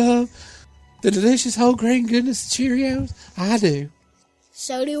 Don't you love the delicious whole grain goodness of Cheerios? I do.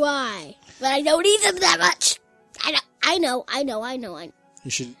 So do I. But I don't eat them that much. I know.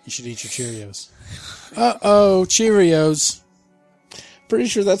 You should eat your Cheerios. Uh-oh, Cheerios. Pretty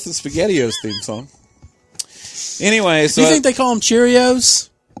sure that's the SpaghettiOs theme song. Anyway, so Do you think they call them Cheerios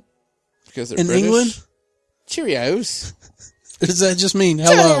because they're in British? England? Cheerios. Or does that just mean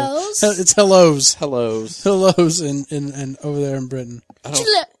hello? Cheerios. It's hellos. Hellos. in over there in Britain.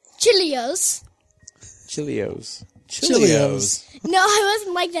 Chilios. Chilios. No, I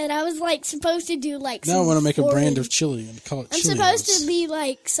wasn't like that. I was like supposed to do like. Now I want to make a brand of chili and call it Chilios. I'm supposed to be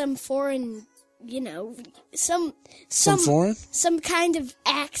like some foreign some foreign? Some kind of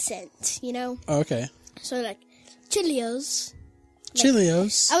accent, Oh, okay. So like, Chilios.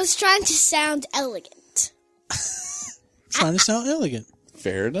 Chilios. I was trying to sound elegant. Trying to sound elegant.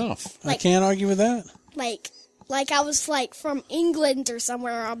 Fair enough. I can't argue with that. Like I was like from England or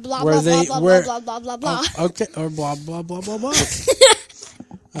somewhere, or blah Where blah they- blah where- blah blah blah blah blah. Okay, or blah blah blah blah blah.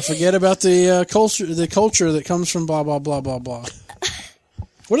 I forget about the culture. The culture that comes from blah blah blah blah blah.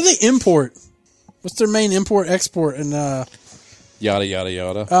 What do they import? What's their main import export? And Yada yada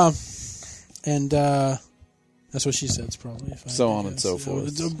yada. and that's what she said. It's probably So on and so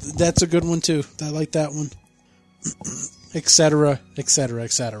forth. That's a good one too. I like that one. Etc. Etc.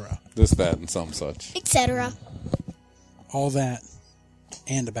 Etc. This, that, and some such. Etc. All that,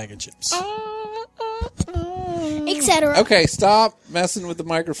 and a bag of chips. Etc. Okay, stop messing with the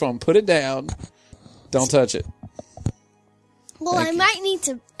microphone. Put it down. Don't touch it. Well, Thank I you. might need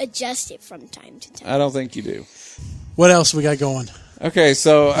to adjust it from time to time. I don't think you do. What else we got going? Okay,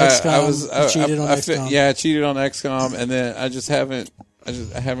 so I XCOM, was you cheated on XCOM. Yeah, I cheated on XCOM, and then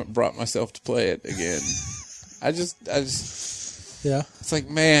I haven't brought myself to play it again. I just Yeah, it's like,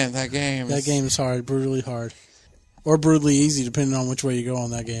 man, that game is hard, brutally hard, or brutally easy, depending on which way you go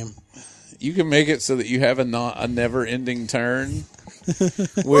on that game. You can make it so that you have a never-ending turn,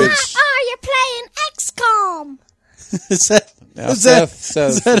 which You're playing XCOM. Is that now is that Seth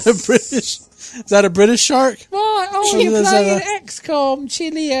is that a British shark? Why? Oh, you're playing XCOM,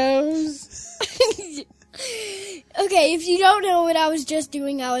 Chilios. Okay, if you don't know what I was just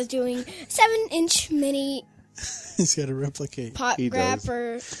doing, I was doing 7-inch mini He's got to replicate. pot He does.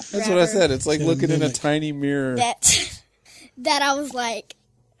 grabber. That's what I said. It's like Yeah, looking in a mimic. tiny mirror. That I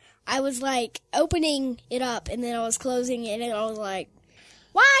was like opening it up, and then I was closing it, and I was like,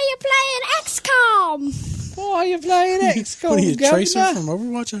 "Why are you playing XCOM?" Why are you playing XCOM? What are you, Governor? Tracer from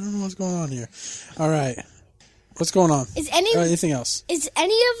Overwatch? I don't know what's going on here. All right, what's going on? Is Anything else? any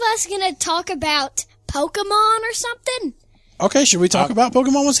of us gonna talk about Pokemon or something? Okay, should we talk about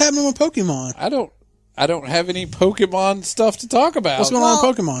Pokemon? What's happening with Pokemon? I don't have any Pokemon stuff to talk about. What's going on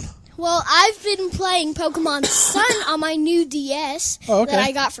with Pokemon? Well, I've been playing Pokemon Sun on my new DS Oh, okay. that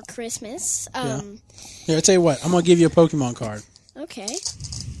I got for Christmas. Here, I tell you what. I'm gonna give you a Pokemon card. Okay.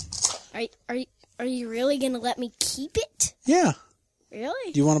 Are you really gonna let me keep it? Yeah.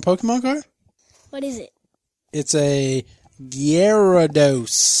 Really? Do you want a Pokemon card? What is it? It's a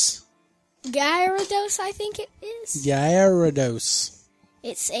Gyarados. Gyarados, I think it is. Gyarados.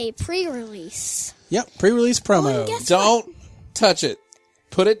 It's a pre-release. Yep, pre-release promo. guess- Don't touch it.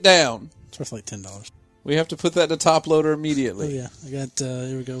 Put it down. It's worth like $10. We have to put that in the top loader Oh immediately. yeah, I got.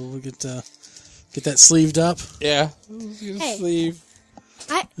 Here we go. We'll get that sleeved up. Yeah. Hey. Sleeve.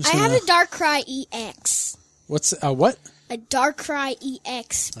 I Just have gonna- a Darkrai EX. What's what? A Darkrai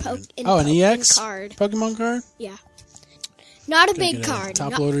EX an Pokemon EX card. Pokemon card. Yeah. Not a Gotta big get card.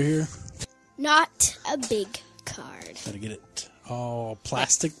 Top loader here. Not a big card. Gotta get it all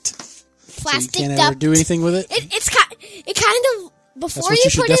plasticed. Plastic So you can't ever do anything with it. It kind of That's before what you you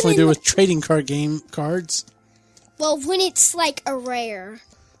should put it definitely in. do with trading card game cards. Well, when it's like a rare.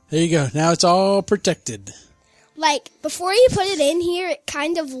 There you go. Now it's all protected. Like before you put it in here, it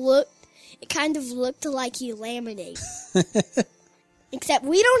kind of looked like you laminate. Except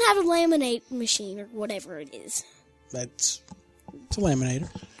we don't have a laminate machine or whatever it is. It's a laminator.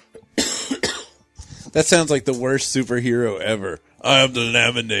 That sounds like the worst superhero ever. I am the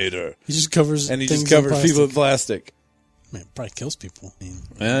laminator. He just covers And he things just covers in people plastic. with plastic. I mean, it probably kills people. I mean,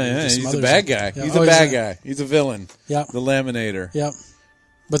 Yeah, just he's a smothers bad them. guy. Yeah, He's oh, a bad guy. He's a villain. Yep. The laminator. Yep.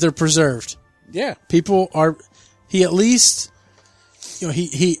 But they're preserved. Yeah. People are. He at least,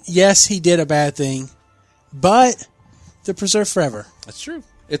 yes, he did a bad thing, but they're preserved forever. That's true.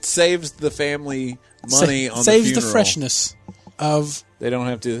 It saves the family money on the saves funeral. the freshness of They don't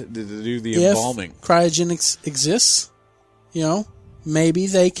have to do the if embalming. cryogenics exists. Maybe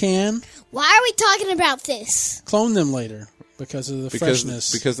they can Why are we talking about this? clone them later because of the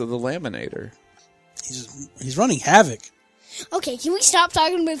freshness. Because of the laminator. he's running havoc. Okay, can we stop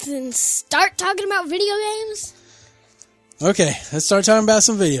talking about this and start talking about video games? Okay, let's start talking about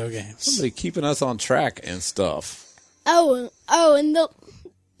some video games. Somebody keeping us on track and stuff. Oh, and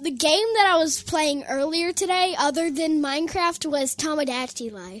the game that I was playing earlier today, other than Minecraft, was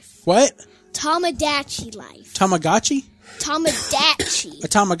Tomodachi Life. What? Tomodachi Life. Tamagotchi? Tomodachi. A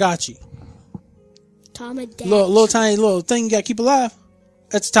Tamagotchi. Tomodachi. Little tiny little thing you gotta keep alive.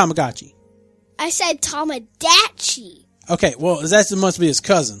 That's a Tamagotchi. I said Tomodachi. Okay, well, that must be his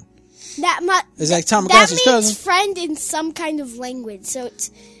cousin. Is that Tamagotchi's that means cousin? friend in some kind of language. So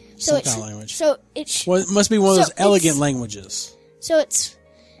it's Some kind of language. So it's Well, it must be one of So those elegant it's- languages. so it's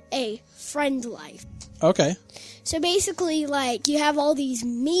a friend life. Okay. So basically, like, you have all these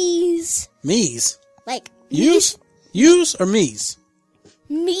Miis. Miis? Like, Use or Miis?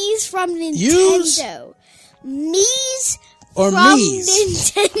 Miis from Nintendo. Use? Miis Or from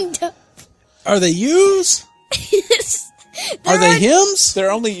Miis? Nintendo. Are they use? Are they hymns?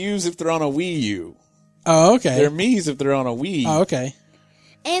 They're only used if they're on a Wii U. Oh, okay. They're Mii's if they're on a Wii. Oh, okay.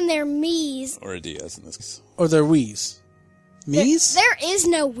 And they're Miis. Or a DS in this case. Or they're Wii's. Mii's? There is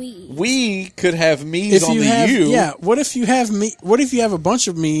no Wii. Wii could have Mii's on the U. Yeah. What if you have a bunch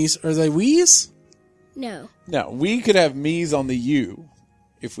of Mii's? Are they Wii's? No. No, we could have Mii's on the U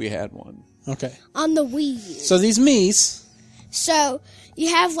if we had one. Okay. On the Wii U. So these Mii's. So you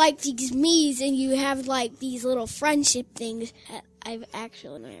have like these Mii's and you have like these little friendship things. I've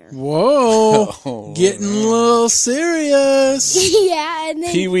actually never. Whoa. Oh, getting a little serious. Yeah, and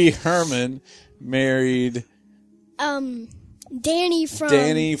then Pee-wee Herman married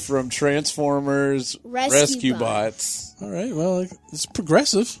Danny from Transformers Rescue Bots. All right. Well, it's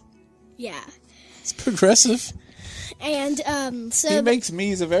progressive. Yeah. It's progressive. And so He makes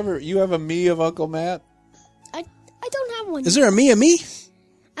Mii's of ever. You have a Mii of Uncle Matt? I don't have one. Is there a me?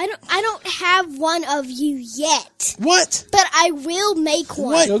 I don't have one of you yet. What? But I will make one.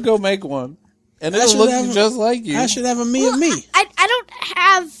 What? You'll go make one. And I it'll should look have- just like you. I should have a me of me. I don't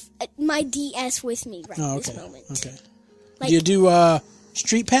have my DS with me right Oh, this okay. moment. Okay. Like, Do you do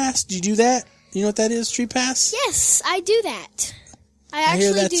Street Pass? Do you do that? You know what that is, Street Pass? yes, I do that. I I hear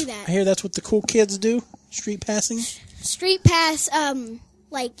actually that's do that. I hear that's what the cool kids do. Street passing. Street Pass,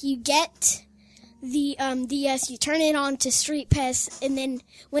 like you get the DS, you turn it on to Street Pass, and then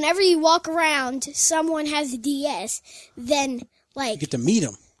whenever you walk around, someone has a DS, then You like get to meet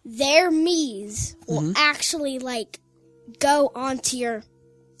them. their Mii's will actually like go onto your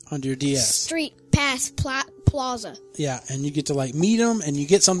Onto your DS. Street Pass plaza, Yeah, and you get to like meet them, and you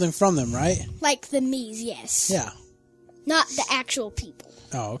get something from them, right? like the Mii's, yes, Yeah. not the actual people.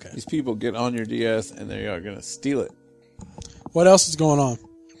 Oh, okay. These people get on your DS and they are going to steal it. What else is going on?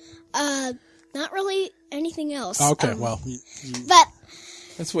 Not really anything else. Okay, well, But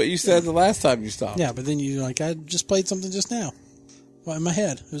That's what you said the last time you stopped. yeah, but then you like, I just played something just now. Well, in my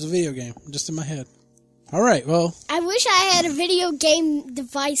head. It was a video game, just in my head. All right, well, I wish I had a video game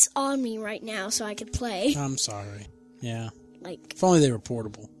device on me right now so I could play. I'm sorry. Yeah. Like, If only they were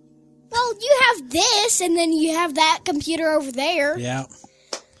portable. well, you have this, and then you have that computer over there. Yeah.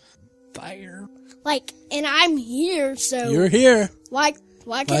 Fire. Like, and I'm here, so You're here. why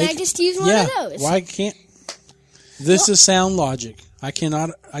can't I Like, just use one yeah. of those? Why can't this is sound logic. I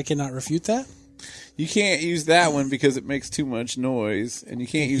cannot refute that. You can't use that one because it makes too much noise, and you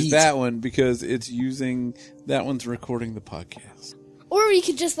can't use Heat. that one because it's using that one's recording the podcast. Or we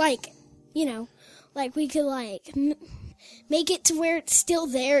could just like, you know, like we could like make it to where it's still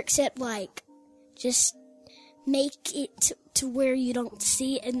there, except like just make it to where you don't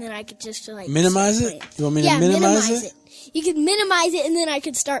see it, and then I could just like Minimize start it? playing. You want me to minimize it? You could minimize it, and then I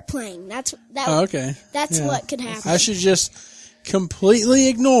could start playing. That. Oh, okay. That's Yeah. what could happen. I should just completely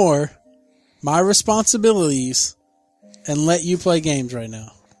ignore my responsibilities and let you play games right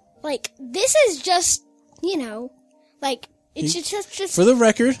now. Like, this is just, you know, like, it's just For the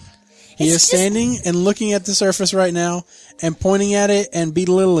record, he It's is just- standing and looking at the surface right now and pointing at it and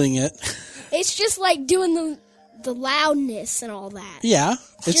belittling it. it's just like doing the loudness and all that. Yeah.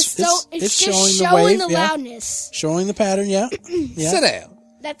 It's It's just showing the showing wave. the Yeah. loudness. Showing the pattern. Yeah. Yeah. Sit down.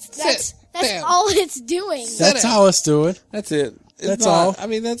 That's down. all it's doing. That's all it's doing. That's it. It's That's not- all. I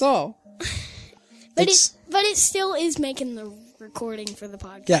mean, that's all. But It's- it still is making the recording for the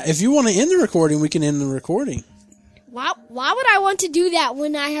podcast. Yeah. If you want to end the recording, we can end the recording. Why would I want to do that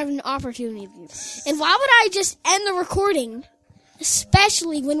when I have an opportunity? And why would I just end the recording,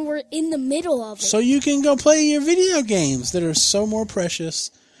 especially when we're in the middle of it? So you can go play your video games that are so more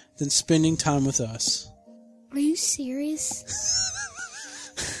precious than spending time with us. Are you serious?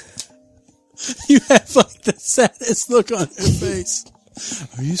 You have like the saddest look on your face.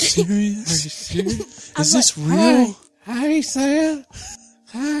 Are you serious? Are you serious? Is this real? Hi, Sam.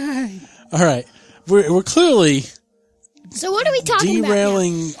 Hi. All right, we're clearly So what are we talking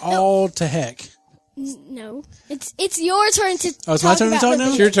derailing all to heck. about now? No. It's your turn to Oh, it's my turn to talk now?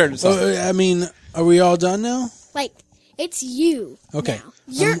 It's your turn to talk. I mean, are we all done now? Like, it's you. Okay, now.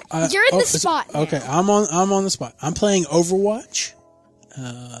 You're in the spot. Now. Okay, I'm on the spot. I'm playing Overwatch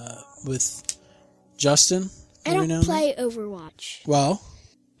with Justin. I every now don't and then. play Overwatch. Well,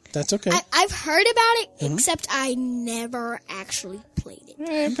 that's okay. I've heard about it, Mm-hmm. except I never actually played it.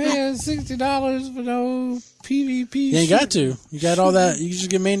 I ain't paying $60 for no PvP. You ain't got to. You got all that. You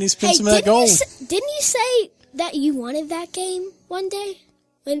just get Mandy to spend Hey, some of that gold. didn't you say that you wanted that game one day?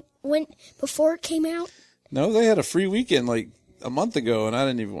 When before it came out? No, they had a free weekend like a month ago, and I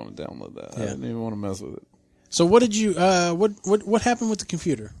didn't even want to download that. Yeah. I didn't even want to mess with it. So what did you? What happened with the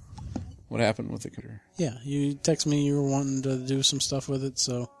computer? What happened with the computer? Yeah, you text me you were wanting to do some stuff with it.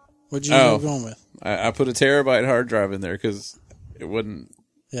 So what'd you end up going with? I put a terabyte hard drive in there because it wouldn't.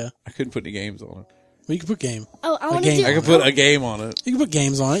 Yeah, I couldn't put any games on it. well, you could put game. Oh, I want to do. I could put a game on it. You can put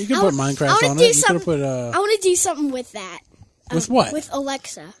games on it. You can put Minecraft on it. You could put. I want to do something with that. With what? With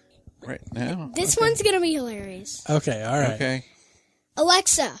Alexa. Right now. This one's gonna be hilarious. Okay, all right. Okay.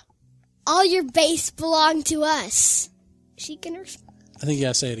 Alexa, all your base belong to us. She can respond. I think you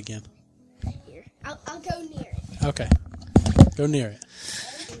gotta say it again. Here, I'll go near it. Okay, go near it.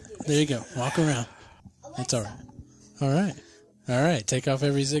 There you go. Walk around. That's all right. All right. Take off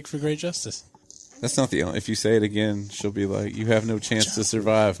every zig for great justice. That's not the only. If you say it again, she'll be like, "You have no chance to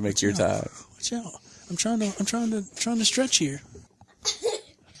survive. Make your tithe." Watch out! I'm trying to stretch here.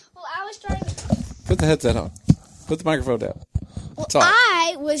 Well, I was trying to. Put the headset on. Put the microphone down. Well, Talk.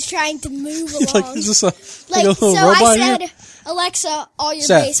 I was trying to move along. Like, is this a Like, little so robot I said, here? Alexa, all your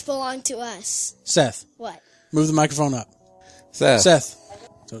Seth. base belong to us. Seth, What? move the microphone up. Seth. Seth.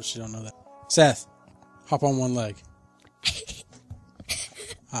 So she don't know that. Seth, hop on one leg.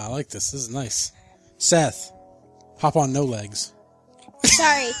 I like this. This is nice. Seth, hop on no legs.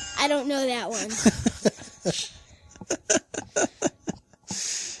 Sorry, I don't know that one.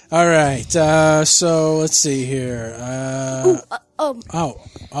 All right. So let's see here. I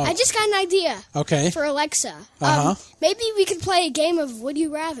just got an idea Okay. for Alexa. Uh-huh. Maybe we could play a game of Would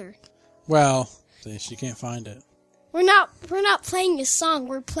You Rather. Well, see, she can't find it. We're not playing a song.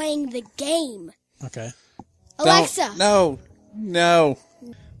 We're playing the game. Okay. Alexa. No.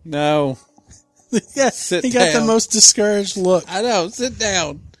 Yeah, Sit he got the down. most discouraged look. I know. Sit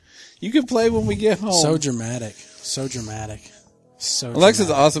down. You can play when we get home. So dramatic. So dramatic. So Alexa's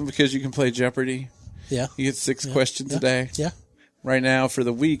dramatic. awesome because you can play Jeopardy. Yeah. You get 6 questions a day. Yeah. Right now, for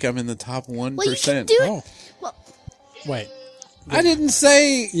the week, I'm in the top 1%. Well, you can do it. Oh. Well, Wait. I didn't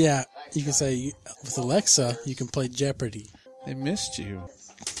say. Yeah. You can say with Alexa, you can play Jeopardy. I missed you.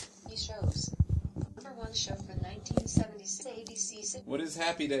 Shows. Number 1 show for 1976 ABC. What is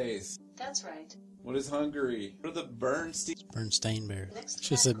Happy Days? That's right. What is Hungary? What are the Bernstein Bears.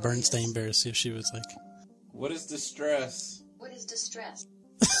 She said Bernstein Bears. See if she was like. What is Distress? What is distress?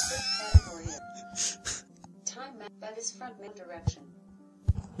 Category. Time map by this front main direction.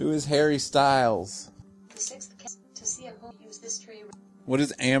 Who is Harry Styles? The 6th to see a home use this tree. What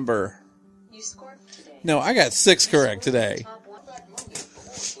is Amber? You scored today. No, I got 6 correct today. Top 1.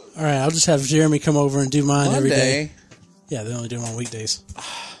 All right, I'll just have Jeremy come over and do mine every day. Monday. Yeah, they only do them on weekdays.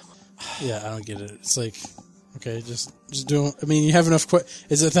 Yeah, I don't get it. It's like, okay, just do them. I mean, you have enough.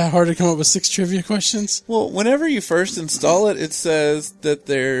 Is it that hard to come up with 6 trivia questions? Well, whenever you first install it, it says that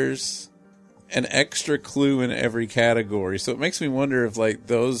there's an extra clue in every category. So it makes me wonder if, like,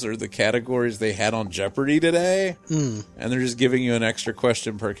 those are the categories they had on Jeopardy today, and they're just giving you an extra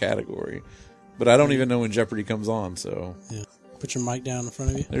question per category. But I don't even know when Jeopardy comes on, so Yeah. Put your mic down in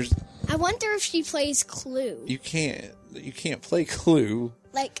front of you. there's I wonder if she plays Clue. you can't play Clue.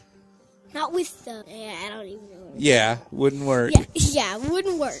 Like, not with the. Yeah, I don't even know. Yeah, wouldn't work. Yeah, it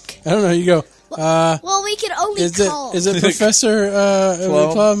wouldn't work. I don't know. You go. Well, we could only Is call. it Professor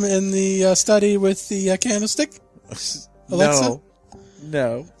Plum? Plum in the study with the candlestick? Alexa?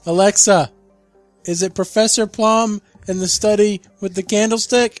 No. Alexa, is it Professor Plum in the study with the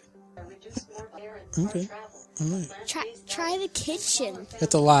candlestick? Okay. All right. Try the kitchen.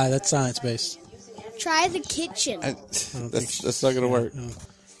 That's a lie. That's science based. Try the kitchen. That's not gonna work.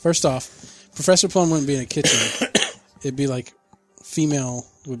 First off, Professor Plum wouldn't be in a kitchen. It'd be like female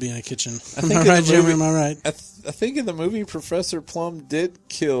would be in a kitchen. Am think I in right, the Jeremy? movie- Am I right? I think in the movie, Professor Plum did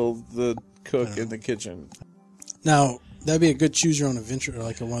kill the cook in the kitchen. Now that'd be a good choose your own adventure, or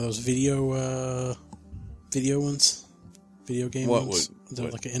like one of those video ones, video game What ones. would- Is that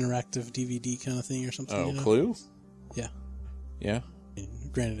what? like an interactive DVD kind of thing or something? Oh, you know? Clue? Yeah. Yeah.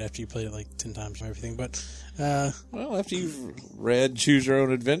 Granted, after you played it like 10 times and everything, but Well, after you've read Choose Your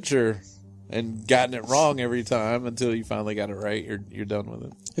Own Adventure and gotten it wrong every time until you finally got it right, you're done with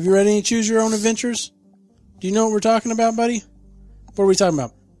it. have you read any Choose Your Own Adventures? Do you know what we're talking about, buddy? What are we talking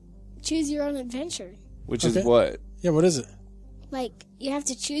about? Choose your own adventure. Which Okay. is what? Yeah, what is it? Like, you have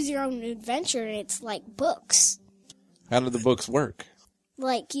to choose your own adventure, and it's like books. How do the books work?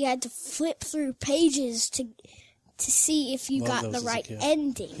 Like, you had to flip through pages to see if you Love got those the as a right kid.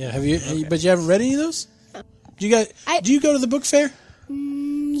 ending. Yeah, have you? But you haven't read any of those? Do you go to the book fair?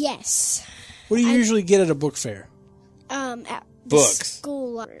 Yes. What do you usually get at a book fair? At the Books.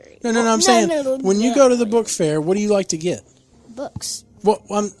 school library. No, I'm saying when you go to the book fair, what do you like to get? Books. What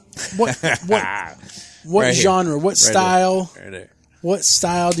Right genre? What style? Right there. What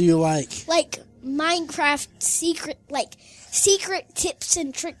style do you like? Like Minecraft secret tips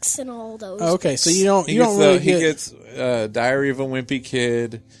and tricks and all those. Okay, so you don't He gets Diary of a Wimpy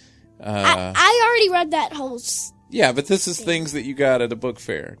Kid. I already read that whole. Yeah, but this is things that you got at a book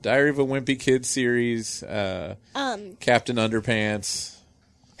fair. Diary of a Wimpy Kid series. Captain Underpants.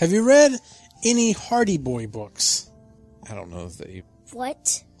 Have you read any Hardy Boy books? I don't know if they.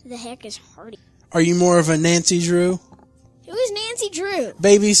 What the heck is Hardy? Are you more of a Nancy Drew? Who is Nancy Drew?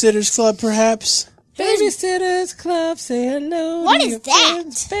 Babysitter's Club, perhaps? Babysitter's Club, say hello. What is that?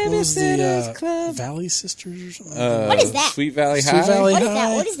 Babysitter's Club. Valley Sisters or something? What is that? Sweet Valley Sweet High. Valley What is High.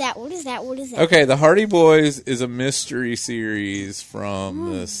 that? What is that? What is that? What is that? Okay, The Hardy Boys is a mystery series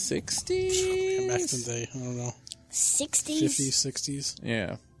from the 60s. Back in the day, I don't know. 60s? 50s, 60s.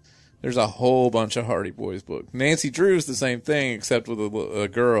 Yeah. There's a whole bunch of Hardy Boys books. Nancy Drew's the same thing, except with a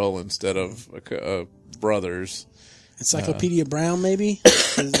girl instead of brothers. Encyclopedia Brown, maybe?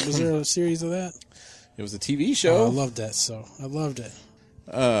 Was there a series of that? It was a TV Oh, show. I loved that, so I loved it.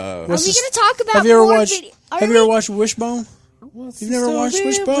 Are we going to talk about Have you ever more watched? video? Have you ever watched Wishbone? You've never watched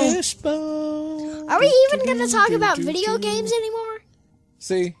Wishbone? Are we even going to talk about video games anymore?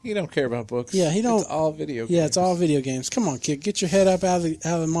 See, he don't care about books. Yeah, he don't. It's all video games. Yeah, it's all video games. Come on, kid, get your head up out of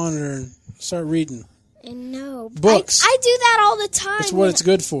the monitor and start reading. No. Books. I do that all the time. That's what it's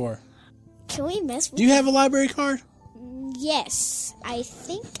good for. Can we mess with Do you have a library card? Yes. I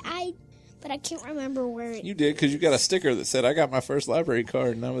think but I can't remember where it... You did, because you got a sticker that said, I got my first library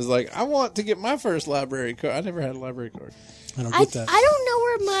card. And I was like, I want to get my first library card. I never had a library card. I don't I get that. don't know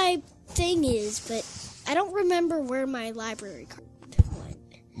where my thing is, but I don't remember where my library card went.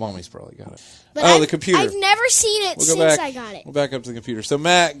 Mommy's probably got it. But the computer. I've never seen it We'll go since back. I got it. We'll back up to the computer. So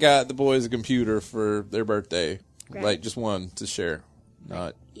Matt got the boys a computer for their birthday. Right. Like, just one to share.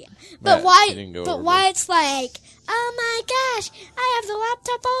 Not... Yeah. Matt, But he didn't go But over. why it's like, oh my gosh, I have the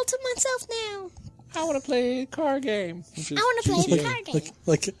laptop all to myself now. I want to play a car game. I want to play the card game.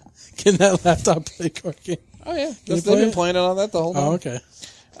 Like, can that laptop play card game? Oh, yeah. you They've play been it? playing on that the whole time. Oh, okay.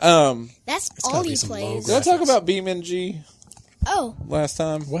 That's gotta all be he some plays. Did I talk about BeamNG Oh, last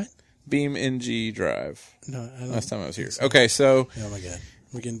time? What? BeamNG Drive. No, I don't. Last time I was here. Okay, so... Oh my god,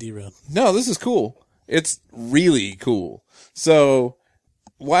 we're getting derailed. No, this is cool. It's really cool. So,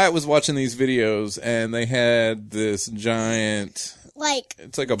 Wyatt was watching these videos, and they had this giant... like,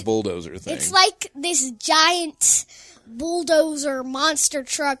 It's like a bulldozer thing. it's like this giant bulldozer monster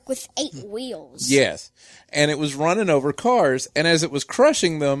truck with 8 wheels. Yes. And it was running over cars, and as it was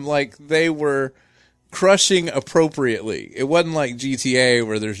crushing them, like, they were crushing appropriately. It wasn't like GTA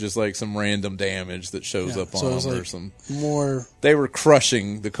where there's just like some random damage that shows up so on it was them or like some... more. They were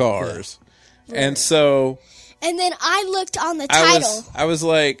crushing the cars. And so... And then I looked on the title. I was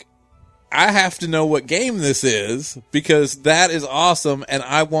like, I have to know what game this is because that is awesome and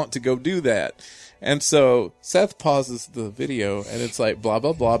I want to go do that. And so Seth pauses the video and it's like blah,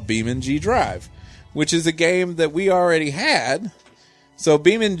 blah, blah, BeamNG Drive, which is a game that we already had. So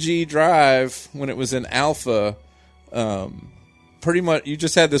BeamNG Drive, when it was in alpha, pretty much you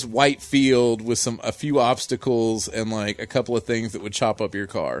just had this white field with a few obstacles and like a couple of things that would chop up your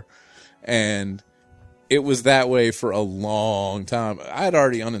car. And it was that way for a long time. I had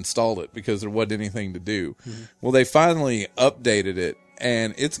already uninstalled it because there wasn't anything to do. Mm-hmm. Well, they finally updated it,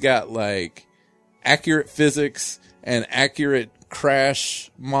 and it's got like accurate physics and accurate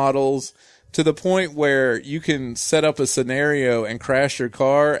crash models to the point where you can set up a scenario and crash your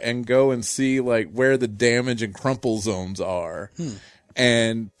car and go and see like where the damage and crumple zones are.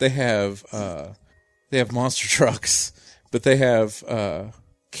 And they have monster trucks, but they have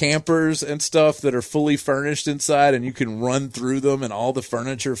campers and stuff that are fully furnished inside, and you can run through them and all the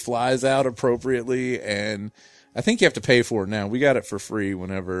furniture flies out appropriately. And I think you have to pay for it now. We got it for free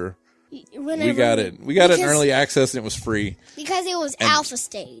whenever we got it. We got it in early access and it was free. Because it was alpha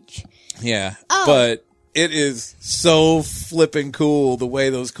stage. Yeah. Oh. But it is so flipping cool the way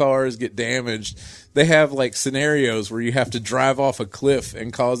those cars get damaged. They have like scenarios where you have to drive off a cliff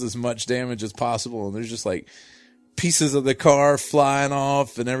and cause as much damage as possible. And there's just like pieces of the car flying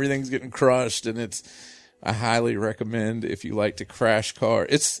off and everything's getting crushed. And I highly recommend if you like to crash car.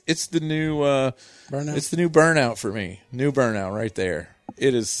 It's the new, Burnout? It's the new Burnout for me. New Burnout right there.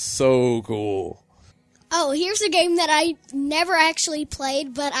 It is so cool. Oh, here's a game that I never actually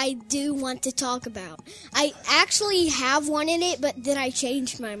played, but I do want to talk about. I actually have one in it, but then I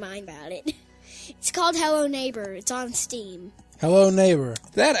changed my mind about it. It's called Hello Neighbor. It's on Steam. Hello Neighbor.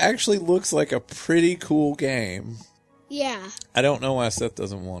 That actually looks like a pretty cool game. Yeah. I don't know why Seth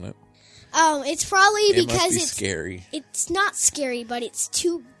doesn't want it. It's probably because it's scary. It's not scary, but it's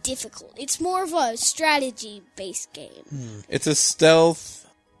too difficult. It's more of a strategy-based game. It's a stealth.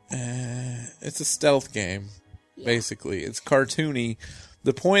 It's a stealth game, basically. It's cartoony.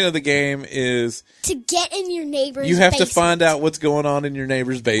 The point of the game is to get in your neighbor's you have basement. to find out what's going on in your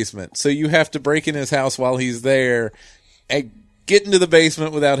neighbor's basement. So you have to break in his house while he's there and get into the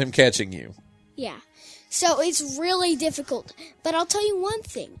basement without him catching you. Yeah. So it's really difficult. But I'll tell you one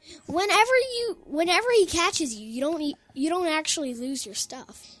thing. Whenever he catches you, you don't actually lose your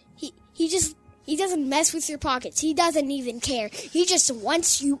stuff. He doesn't mess with your pockets. He doesn't even care. He just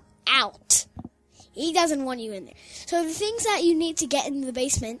wants you out. He doesn't want you in there. So the things that you need to get into the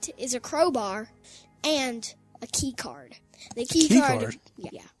basement is a crowbar and a key card. The key card.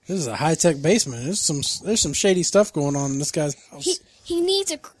 Yeah. This is a high-tech basement. There's some shady stuff going on in this guy's house. You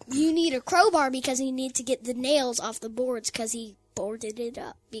need a crowbar because you need to get the nails off the boards because he boarded it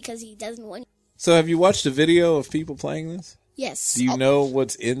up because he doesn't want. So have you watched a video of people playing this? Yes. Do you know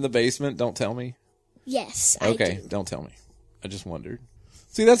what's in the basement? Don't tell me. Yes. Okay, I do. Don't tell me. I just wondered.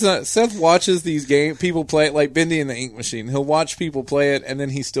 See, that's not. Seth watches these people play it like Bendy and the Ink Machine. He'll watch people play it, and then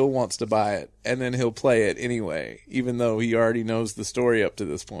he still wants to buy it, and then he'll play it anyway, even though he already knows the story up to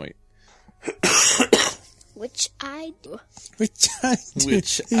this point. Which I do. Which I do.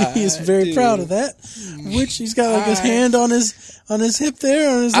 He is very proud of that. Which he's got like his hand on his hip there,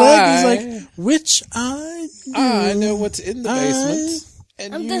 on his leg. He's like, which I do. I know what's in the basement,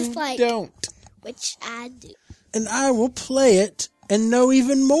 and I'm you just like, don't. Which I do. And I will play it and know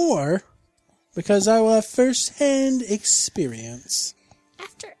even more because I will have first-hand experience.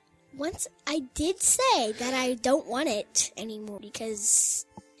 Once I did say that I don't want it anymore because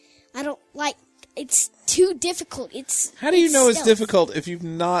I don't like. It's too difficult. How do you know it's difficult if you've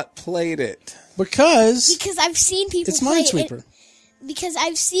not played it? Because I've seen people it's play Minesweeper. it. Because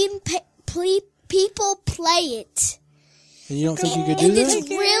I've seen people play it. And you don't think you could do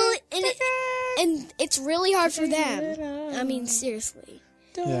that? And it's really hard for them. I mean, seriously.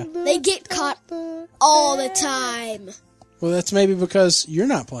 Yeah. They get caught all the time. Well, that's maybe because you're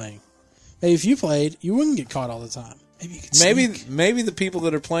not playing. Maybe if you played, you wouldn't get caught all the time. Maybe you could sneak. Maybe the people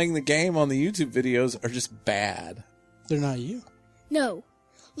that are playing the game on the YouTube videos are just bad. They're not you. No.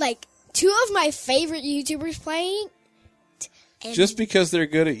 Like, two of my favorite YouTubers playing. Just because they're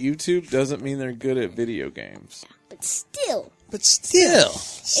good at YouTube doesn't mean they're good at video games. But still. It's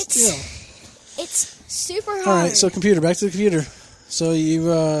super hard. All right, so computer, back to the computer. So you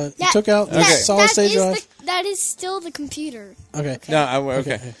took out the solid state drive. That is still the computer. Okay. No,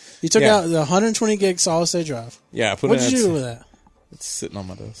 okay. You took out the 120 gig solid state drive. Yeah, I put it. What did you do with that? It's sitting on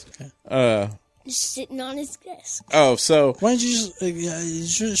my desk. Okay. Just sitting on his desk. Oh, so why didn't you just?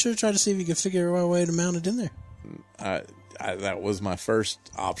 You should have tried to see if you could figure out a way to mount it in there. That was my first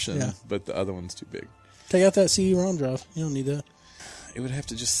option, but the other one's too big. Take out that CD-ROM drive. You don't need that. It would have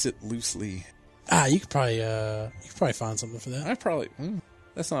to just sit loosely. You could probably find something for that.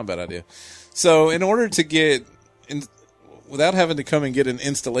 That's not a bad idea. So in order to get without having to come and get an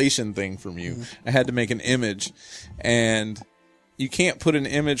installation thing from you, I had to make an image, and you can't put an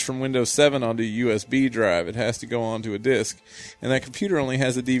image from Windows 7 onto a USB drive. It has to go onto a disk, and that computer only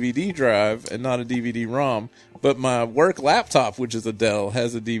has a DVD drive and not a DVD-ROM. But my work laptop, which is a Dell,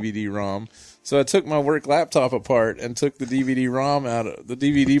 has a DVD-ROM. So I took my work laptop apart and took the DVD-ROM the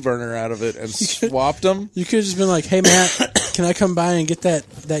DVD burner out of it and swapped them. You could have just been like, "Hey Matt, can I come by and get that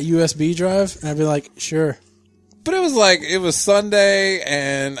USB drive?" And I'd be like, "Sure." But it was Sunday,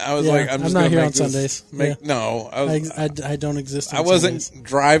 and I was like, I'm not here on Sundays. No, I don't exist. I wasn't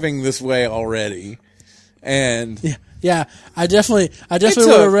driving this way already, and I definitely would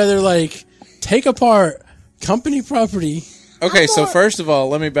have rather take apart company property. Okay, so first of all,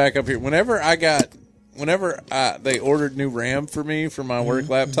 let me back up here. Whenever they ordered new RAM for me for my work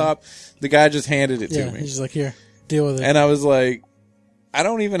laptop, the guy just handed it to me. He's just like, "Here, deal with it." And I was like, I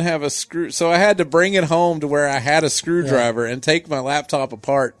don't even have a screw. So I had to bring it home to where I had a screwdriver and take my laptop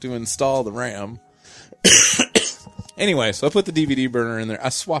apart to install the RAM. Anyway, so I put the DVD burner in there. I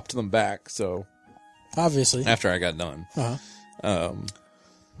swapped them back. So obviously, after I got done.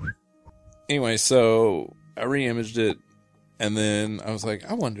 Anyway, so I re-imaged it. And then I was like,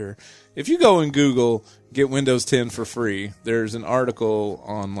 I wonder if you go and Google get Windows 10 for free, there's an article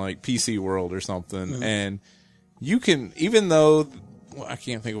on PC World or something. And you can, even though, I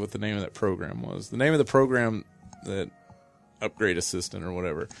can't think of what the name of that program was. The name of the program, that Upgrade Assistant or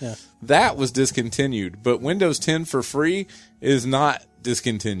whatever, that was discontinued. But Windows 10 for free is not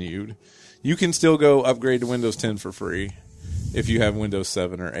discontinued. You can still go upgrade to Windows 10 for free. if you have Windows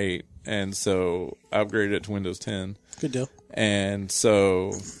 7 or 8. And so I upgraded it to Windows 10. Good deal. And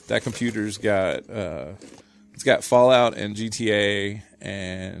so that computer's got it's got Fallout and GTA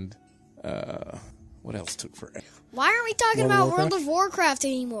and what else took forever? Why aren't we talking about World of Warcraft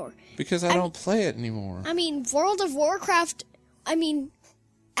anymore? Because I don't play it anymore. I mean, World of Warcraft,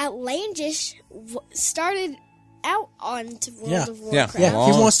 Outlandish started out onto World of Warcraft. Yeah,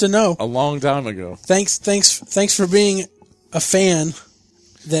 he wants to know. A long time ago. Thanks for being a fan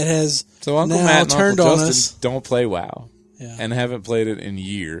that has so Uncle now Matt and turned Uncle on Justin us. Don't play WoW. Yeah. And haven't played it in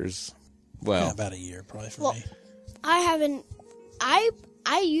years. Well, about a year probably for me. I haven't.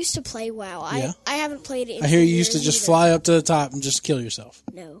 I used to play WoW. I haven't played it. I hear you used to just fly up to the top and just kill yourself.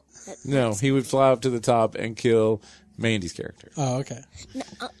 No. No, he would fly up to the top and kill Mandy's character. Oh, okay.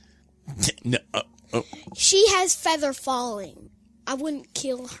 No, She has feather falling. I wouldn't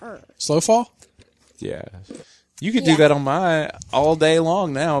kill her. Slow fall? Yeah. You could do that on my all day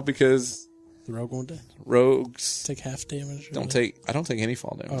long now because the rogue won't die. Rogues take half damage. I don't take any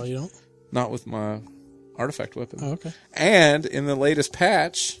fall damage. Oh, you don't? Not with my artifact weapon. Oh, okay. And in the latest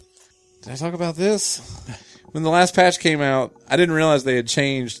patch, did I talk about this? When the last patch came out, I didn't realize they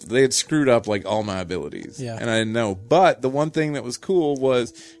had screwed up like all my abilities. Yeah. And I didn't know. But the one thing that was cool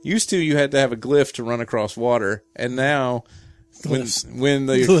was used to you had to have a glyph to run across water, and now when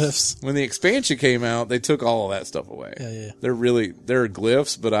the expansion came out, they took all of that stuff away. Yeah. They're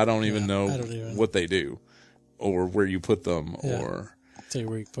glyphs, but I don't even know what they do or where you put them or tell you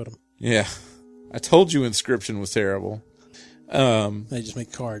where you put them. Yeah. I told you Inscription was terrible. They just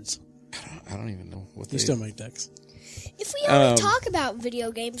make cards. I don't even know what they still make decks. If we only talk about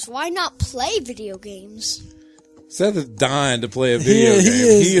video games, why not play video games? Seth is dying to play a video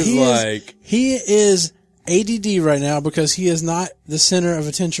game. He is ADD right now because he is not the center of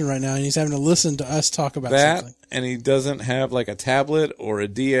attention right now, and he's having to listen to us talk about something. And he doesn't have like a tablet or a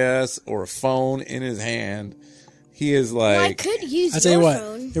DS or a phone in his hand. He is like... Well, I could use tell you what.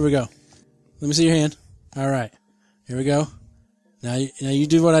 phone. Here we go. Let me see your hand. All right. Here we go. Now you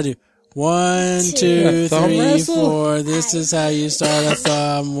do what I do. 1, 2, 3, 4. This is how you start a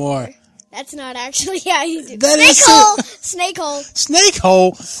thumb war. That's not actually how you do. Snake hole.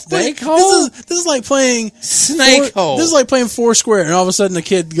 This is like playing Snake hole. This is like playing Foursquare, and all of a sudden the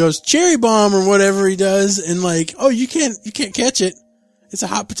kid goes cherry bomb or whatever he does, and like, oh, you can't catch it. It's a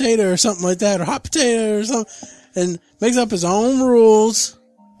hot potato or something like that, or hot potato or something, and makes up his own rules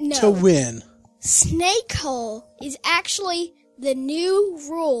to win. Snake hole is actually the new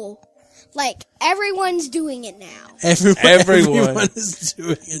rule. Like, everyone's doing it now. Everyone is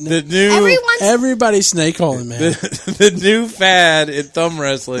doing it now. Everybody's snake holing, man. The new fad in thumb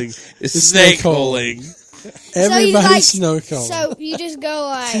wrestling is snake holing. Everybody's snake holing. So you just go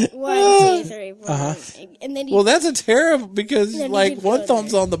like 1, 2, 3, 4, and then well, that's a terrible because like one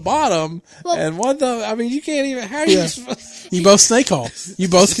thumb's on the bottom and one thumb. I mean, you can't even. How are you? You both snake hole. You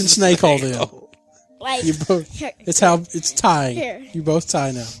both can snake hole them. Like, you both. It's tying. Here. You both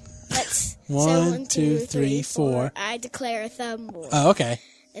tie now. Let's 1, 2, 3, 4. I declare a thumb war. Oh, okay.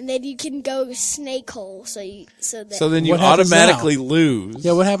 And then you can go snake hole. So then you automatically lose.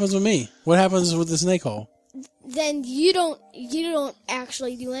 Yeah. What happens with me? What happens with the snake hole? Then you don't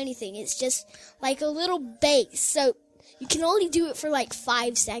actually do anything. It's just like a little base. So you can only do it for like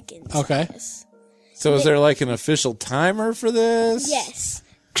 5 seconds. Okay. So is there like an official timer for this? Yes.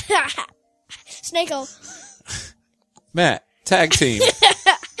 Snake hole. Matt, tag team.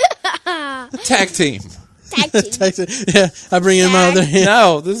 Tag team. Yeah, I bring in my other hand.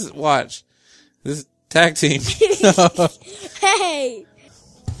 No, this is tag team. Hey.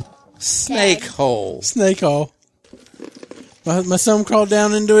 Snake hole. Snake hole. My thumb crawled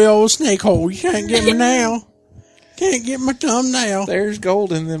down into the old snake hole. You can't get me now. Can't get my thumb now. There's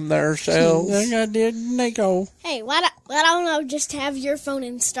gold in them there shells. I got the snake hole. Hey, why don't I just have your phone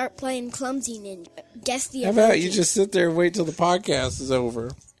and start playing Clumsy Ninja? Guess the How about you just sit there and wait till the podcast is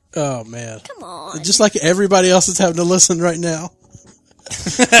over? Oh, man. Come on. Just like everybody else that's having to listen right now.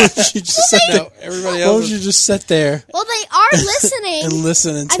 You just sit there. Everybody else. Why don't you just sit there? Well, they are listening. And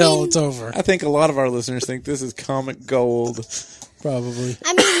listen until it's over. I think a lot of our listeners think this is comic gold. Probably.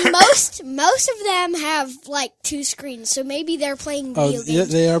 I mean, most of them have like 2 screens, so maybe they're playing video games. Yeah,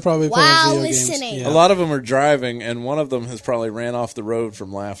 they are probably playing video listening. games. Yeah. A lot of them are driving, and one of them has probably ran off the road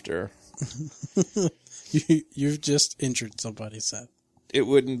from laughter. You've just injured somebody, Seth. It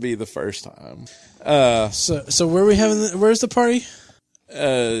wouldn't be the first time. So where are we having? Where's the party?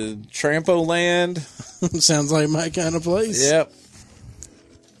 Trampoland. Sounds like my kind of place. Yep.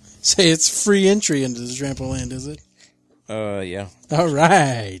 Say it's free entry into the Trampoland, is it? Yeah. All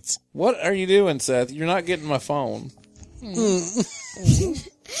right. What are you doing, Seth? You're not getting my phone. I'm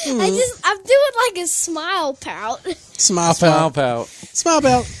doing like a smile pout. Smile Smile pout. pout. Smile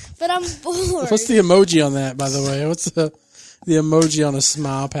pout. But I'm bored. What's the emoji on that, by the way? What's the emoji on a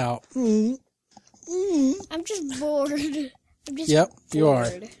smile pout? I'm just bored. I'm just Yep, you are.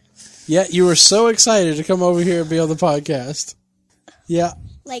 bored. Yeah, you were so excited to come over here and be on the podcast. Yeah,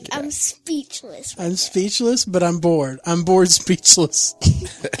 Like, I'm speechless. I'm speechless, but I'm bored. I'm bored speechless.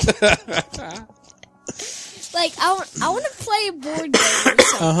 Like, I want to play a board game or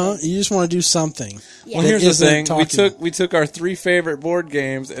something. You just want to do something. Yeah. Well, here's That the thing: isn't we talking. took our 3 favorite board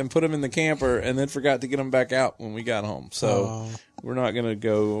games and put them in the camper, and then forgot to get them back out when we got home. So we're not gonna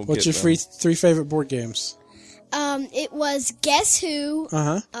go. What's get your them. 3 favorite board games? It was Guess Who,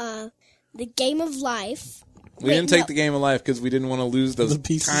 The Game of Life. We didn't take the Game of life because we didn't want to lose those The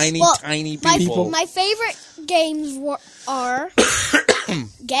pieces. tiny My, people. my favorite games are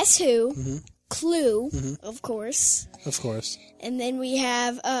Guess Who, Mm-hmm. Clue, of course, Of course. and then we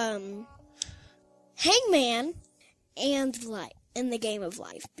have Hangman and The Game of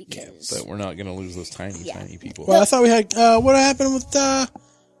Life because But we're not gonna lose those tiny Yeah. people. Well, I thought we had. What happened with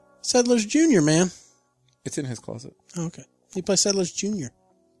Settlers Jr., man? It's in his closet. Oh, okay. He plays Settlers Jr.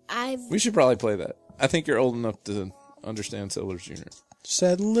 We should probably play that. I think you're old enough to understand Settlers Jr.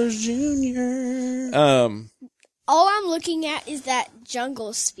 Settlers Jr. all I'm looking at is that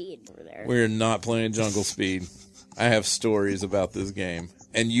Jungle Speed over there. We're not playing Jungle Speed. I have stories about this game,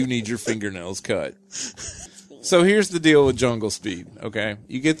 and you need your fingernails cut. So here's the deal with Jungle Speed, okay?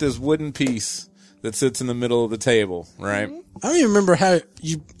 You get this wooden piece that sits in the middle of the table, right? I don't even remember how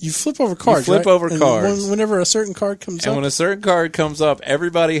you flip over cards. flip right? over And cards. whenever a certain card comes And up. when a certain card comes up,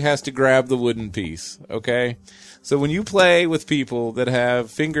 everybody has to grab the wooden piece, okay? So when you play with people that have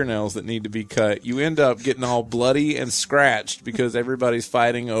fingernails that need to be cut, you end up getting all bloody and scratched because everybody's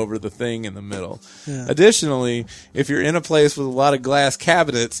fighting over the thing in the middle. Yeah. Additionally, if you're in a place with a lot of glass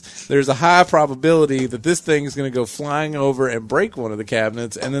cabinets, there's a high probability that this thing is going to go flying over and break one of the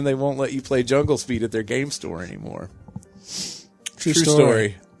cabinets, and then they won't let you play Jungle Speed at their game store anymore. True True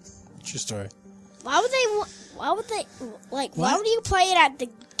story. True story. Why would you play it at the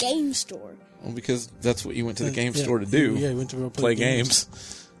game store? Well, because that's what you went to the game Yeah. store to do. Yeah, we went to go play games.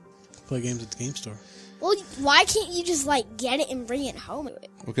 Play games at the game store. Well, why can't you just get it and bring it home?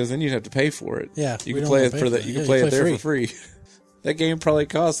 Because then you'd have to pay for it. Yeah, you we can don't play wanna it pay for for that. that. You Yeah, can play you it play there free. for free. That game probably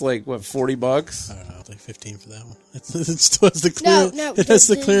costs $40. I don't know, like 15 for that one. It still has the clearance. No, it has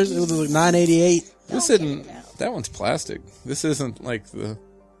the clearance. It was like $9.88. This isn't. That one's plastic. This isn't like the.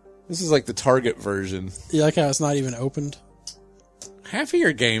 This is like the Target version. You like how it's not even opened? Half of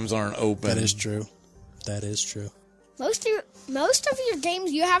your games aren't open. That is true. That is true. Most of your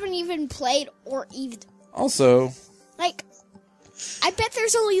games you haven't even played or even Also, I bet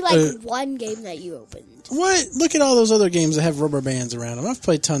there's only one game that you opened. What? Look at all those other games that have rubber bands around them. I've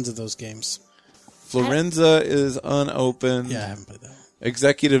played tons of those games. Florenza is unopened. Yeah, I haven't played that one.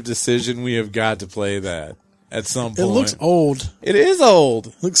 Executive Decision. We have got to play that at some point. It looks old. It is old.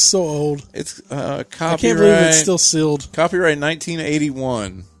 It looks so old. It's I copyright. can't believe it's still sealed. Copyright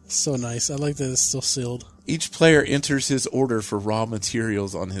 1981. It's so nice. I like that it's still sealed. Each player enters his order for raw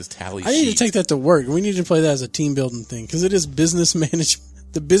materials on his tally sheet. I need to take that to work. We need to play that as a team building thing because it is business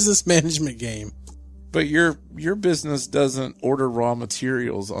management. The business management game. But your business doesn't order raw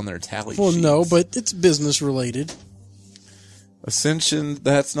materials on their tally Well, sheets. no, but it's business related. Ascension,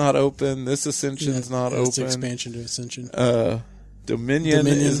 that's not open. This Ascension's not It's open. expansion to Ascension. Dominion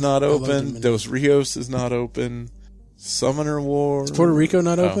is not I love open. Dominion. Dos Rios is not open. Summoner War. Is Puerto Rico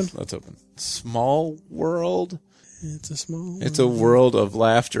not Oh, open? that's open. Small World. It's a small. It's a world of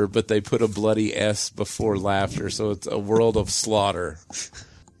laughter, but they put a bloody S before laughter, so it's a world of slaughter.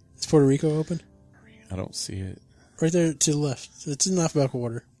 Is Puerto Rico open? I don't see it. Right there to the left. It's in alphabetical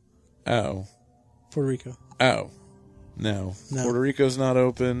order. Oh. Puerto Rico. Oh. No. No. Puerto Rico's not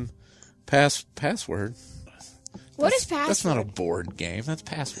open. Password. What is password? That's not a board game. That's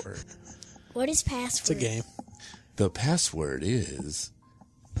password. What is password? It's a game. The password is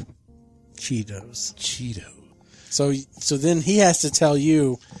Cheetos. Cheeto. So then he has to tell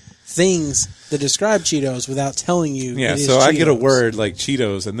you things that describe Cheetos without telling you. Yeah, it is so I get a Cheetos. word like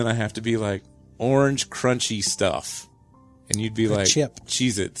Cheetos, and then I have to be like, orange crunchy stuff. And you'd be like, chip.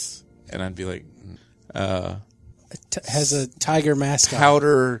 Cheez-Its. And I'd be like, Has a tiger mascot.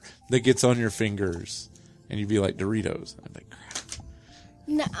 powder that gets on your fingers. And you'd be like, Doritos. And I'd be like, crap.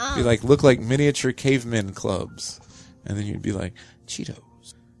 Nuh-uh. Be like, look like miniature cavemen clubs. And then you'd be like, Cheetos.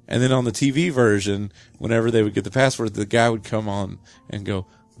 And then on the TV version, whenever they would get the password, the guy would come on and go,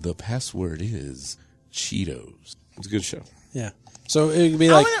 the password is Cheetos. It's a good show. Yeah. So it would be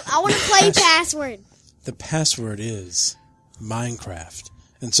like I want to play password. the password is Minecraft.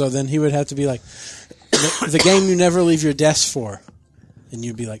 And so then he would have to be like, the game you never leave your desk for. And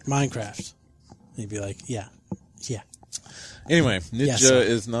you'd be like, Minecraft. And he'd be like, yeah. Anyway, Ninja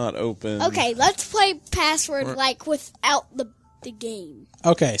is not open. Okay, let's play password without the game.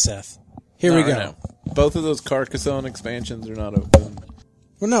 Okay, Seth. Here we go. No. Both of those Carcassonne expansions are not open.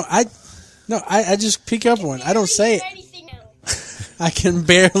 Well, I just pick up one. I don't say it. I can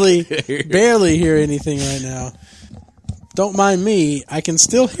barely hear anything right now. Don't mind me. I can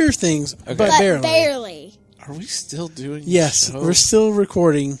still hear things, but barely. Are we still doing Yes, this show? we're still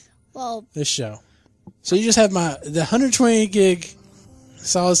recording this show. So you just have the 120 gig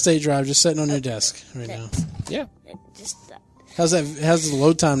solid state drive just sitting on your desk right now. Yeah. How's the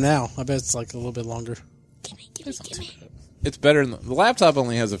load time now? I bet it's like a little bit longer. Give me. It's better than the laptop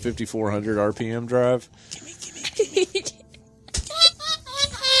only has a 5400 RPM drive.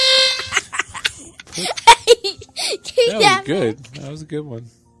 That was good. That was a good one.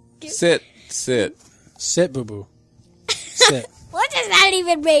 Sit. Sit, boo boo. Sit. What does that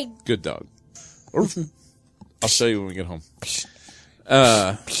even mean? Good dog. I'll show you when we get home.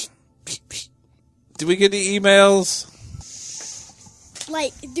 Did we get any emails?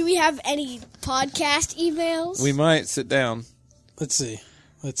 Do we have any podcast emails? We might. Sit down. Let's see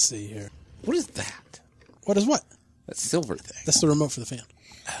here. What is that? What is what? That silver thing. That's the remote for the fan.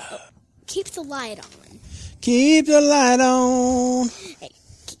 Keep the light on. Keep the light on. Hey,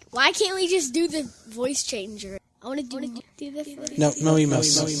 why can't we just do the voice changer? I want to do this. No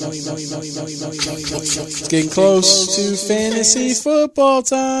emails. It's getting close to fantasy football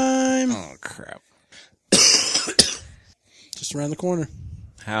time. Oh, crap. Just around the corner.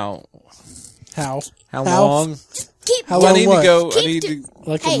 How How long? Keep How I long need what? to go. I Keep need do- to.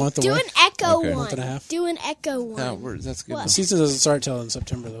 Like Hey, a month do away. an echo Okay. one. Month and a half. Do an echo one. Oh, that's good. What? The season doesn't start till in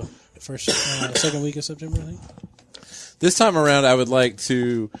September, though. Second week of September, I think. This time around, I would like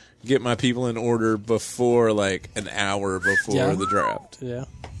to get my people in order before, an hour before the draft. Yeah.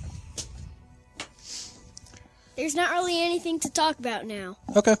 There's not really anything to talk about now.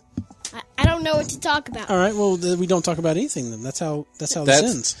 Okay. I don't know what to talk about. All right. Well, then we don't talk about anything then. That's how this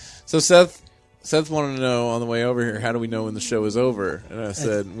ends. So Seth wanted to know on the way over here, how do we know when the show is over? And I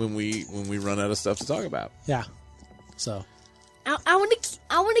said, when we run out of stuff to talk about. Yeah. So. I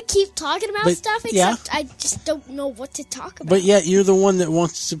want to keep talking about But, stuff, yeah. except I just don't know what to talk about. But yet you're the one that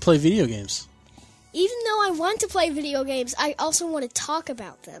wants to play video games. Even though I want to play video games, I also want to talk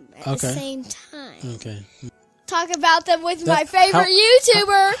about them at the Okay. same time. Okay. Talk about them with my That- favorite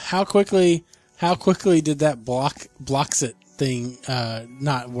YouTuber. How quickly did that Bloxit thing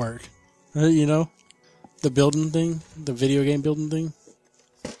not work? The building thing, the video game building thing.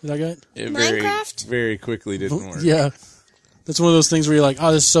 Is that good? It Minecraft? very quickly didn't work. Yeah. That's one of those things where you're like,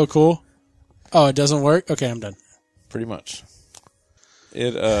 oh, this is so cool. Oh, it doesn't work? Okay, I'm done. Pretty much.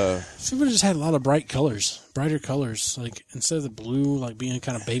 It She would have just had a lot of brighter colors. Like, instead of the blue, being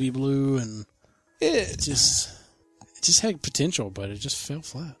kind of baby blue, and it just had potential, but it just fell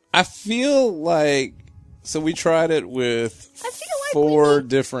flat. I feel like we tried it with I feel like 4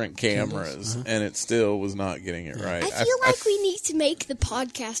 different cameras, and it still was not getting it right. I feel like we need to make the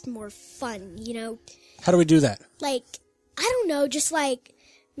podcast more fun, How do we do that? I don't know, just make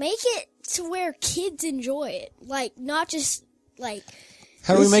it to where kids enjoy it. Not just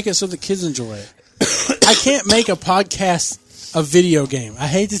How do we make it so the kids enjoy it? I can't make a podcast a video game. I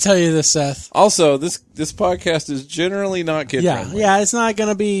hate to tell you this, Seth. Also, this podcast is generally not kid friendly. Yeah, it's not going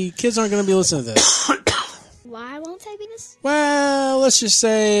to be, kids aren't going to be listening to this. why won't they be this? Well, let's just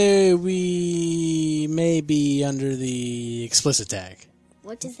say we may be under the explicit tag.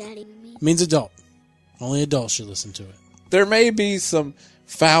 What does that even mean? It means adult. Only adults should listen to it. There may be some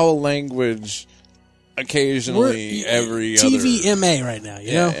foul language occasionally every other. TVMA right now,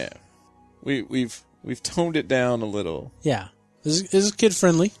 you know? Yeah. We've toned it down a little. Yeah. This is kid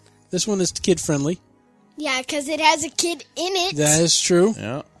friendly. This one is kid friendly. Yeah, because it has a kid in it. That is true.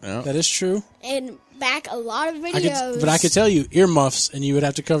 Yeah. That is true. And back a lot of videos. But I could tell you earmuffs, and you would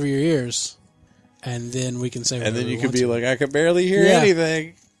have to cover your ears, and then we can say. And then whatever you we could want be to. like, I could barely hear Yeah.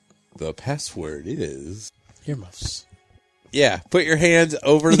 anything. The password is earmuffs. Yeah. Put your hands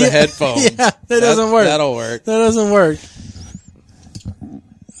over the headphones. Yeah, that doesn't work. That'll work. That doesn't work.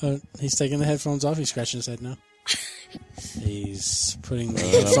 He's taking the headphones off. He's scratching his head now. He's putting the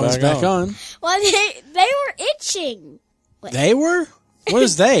headphones back on. Well, they were itching. They were? What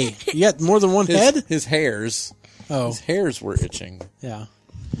is they? You got more than one head? His hairs. Oh, His hairs were itching. yeah.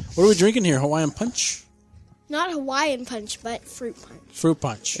 What are we drinking here? Hawaiian punch? Not Hawaiian punch, but fruit punch. Fruit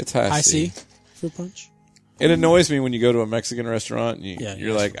punch. It's high C. Fruit punch? It annoys me when you go to a Mexican restaurant and Yeah, you're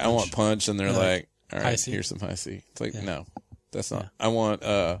yes, like, I want punch, and they're like, All right, High C. here's some high C. It's like, Yeah. no, that's not. I want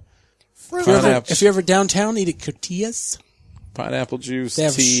If you're ever downtown, eat at Cotillas. pineapple juice, They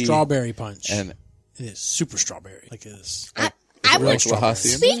have tea, strawberry punch. and It is super strawberry. Like it is. I real would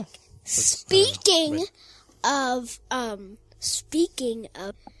strawberry. Speaking of Speaking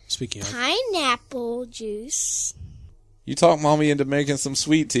of, pineapple juice. You talk mommy into making some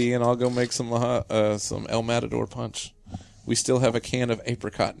sweet tea, and I'll go make some El Matador punch. We still have a can of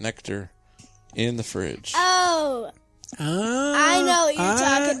apricot nectar in the fridge. Oh, I know what you're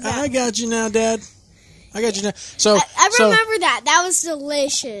talking about. I got you now, Dad. I got you now. So I remember that. That was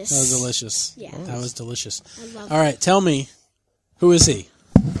delicious. That was delicious. Yeah. That was delicious. I love All right, tell me, who is he?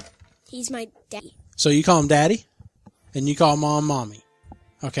 He's my daddy. So you call him Daddy, and you call Mom Mommy.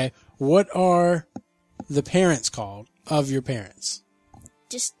 Okay. What are the parents called of your parents?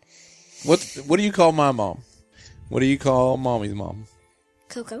 Just What do you call my mom? What do you call mommy's mom?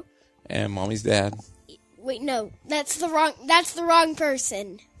 Coco. And mommy's dad? Wait, no, that's the wrong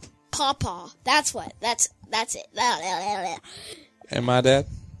person. Pawpaw. That's it. And my dad?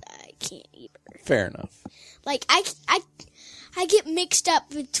 I can't either. Fair enough. Like I get mixed up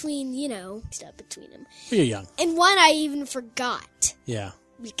between them. You're young. And one I even forgot Yeah.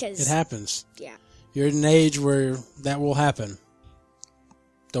 because It happens. yeah. You're at an age where that will happen.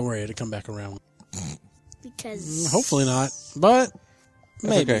 Don't worry, it'll come back around. Because Hopefully not, but That's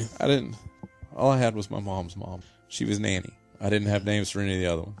maybe. okay. I didn't. All I had was my mom's mom. She was nanny. I didn't have names for any of the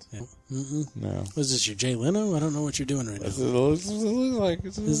other ones. Yeah. Mm-mm. No. Was this your Jay Leno? I don't know what you're doing right now. It looks like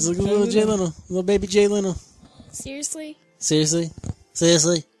This is like a little Jay Leno, little baby Jay Leno. seriously. Seriously.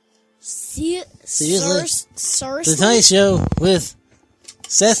 Seriously. The Seriously. Tonight Show with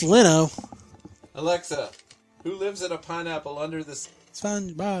Seth Leno. Alexa, who lives in a pineapple under the...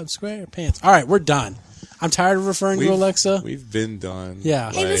 SpongeBob SquarePants. All right, we're done. I'm tired of referring to Alexa. We've been done.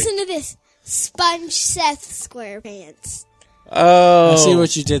 Yeah. Hey, listen to this. Sponge Seth SquarePants. Oh. I see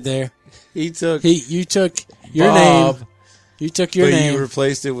what you did there. You took You took your Bob, name. You took your but name you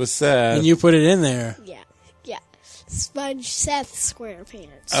replaced it with Seth. and you put it in there. Yeah. Sponge Seth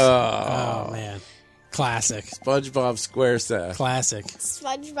SquarePants. Oh man, classic, SpongeBob Square Seth. classic.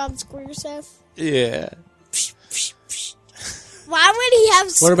 SpongeBob Square Seth. Yeah. Why would he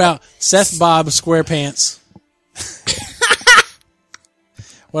have? What about Seth Bob SquarePants?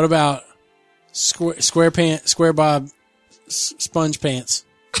 What about Square Bob Sponge Pants?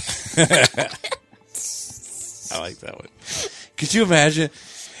 I like that one. Could you imagine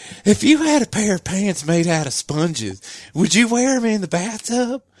if you had a pair of pants made out of sponges? Would you wear them in the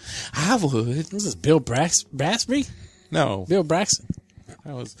bathtub? I would. This is Bill Brasby? No, Bill Braxton.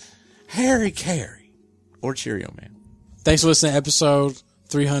 that was Harry Carey or Cheerio Man. Thanks for listening to episode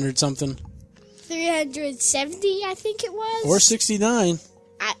 300 something 370, I think it was. or 69.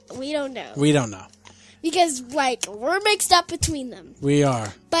 We don't know. We don't know. Because, we're mixed up between them. We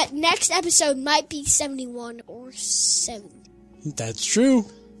are. But next episode might be 71 or 70. That's true.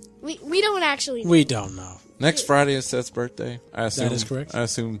 We don't actually know. We don't know. Next Friday is Seth's birthday. I assume That is correct. I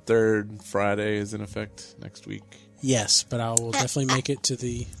assume third Friday is in effect next week. Yes, but I will definitely make it to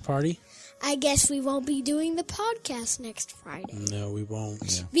the party. I guess we won't be doing the podcast next Friday. No, we won't.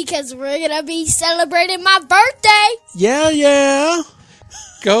 Yeah. Because we're going to be celebrating my birthday. Yeah.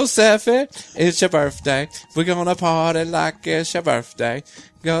 Go, Seffy. It's your birthday. We're gonna party like it's your birthday.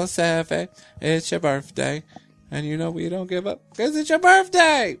 Go, Seffy. It's your birthday. And you know we don't give up because it's your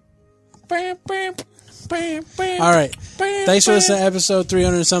birthday. Bam, bam, bam, bam. All right. Thanks for listening to episode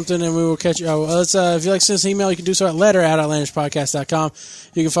 300 something, and we will catch you. If you like to send us an email, you can do so at letter@outlandishpodcast.com.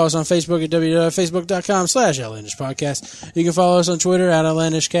 You can follow us on Facebook at www.facebook.com/outlandishpodcast. You can follow us on Twitter at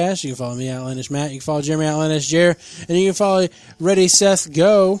outlandishcast. You can follow me at outlandish Matt. You can follow Jeremy at outlandish Jer, and you can follow Ready Seth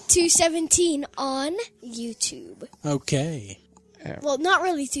Go 217 on YouTube. Okay. Well, not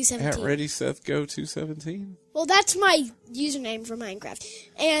really At 217. Ready Seth Go 217. Well, that's my username for Minecraft.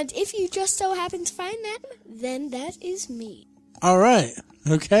 And if you just so happen to find that, then that is me. All right.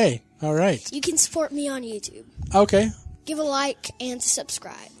 Okay. All right. You can support me on YouTube. Okay. Give a like and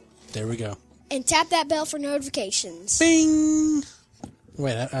subscribe. There we go. And tap that bell for notifications. Bing.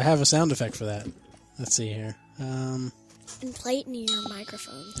 Wait, I have a sound effect for that. Let's see here. And play it near your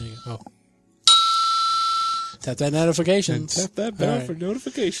microphone. There you go. Tap that notifications. Tap that bell All right. for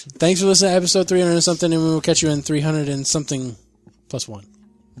notifications. Thanks for listening to episode 300 and something, and we will catch you in 300 and something plus one.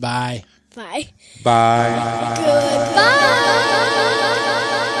 Bye. Bye. Bye. Goodbye.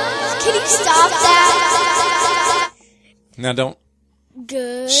 Can you stop that? Now don't.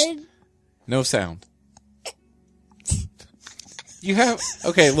 Good. No sound. You have.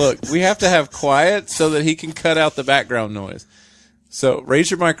 Okay, look. We have to have quiet so that he can cut out the background noise. So raise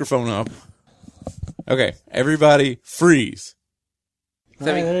your microphone up. Okay, everybody freeze. All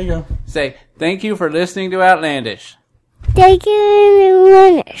right, there you go. Say, thank you for listening to Outlandish. Thank you,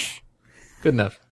 Linus. Good enough.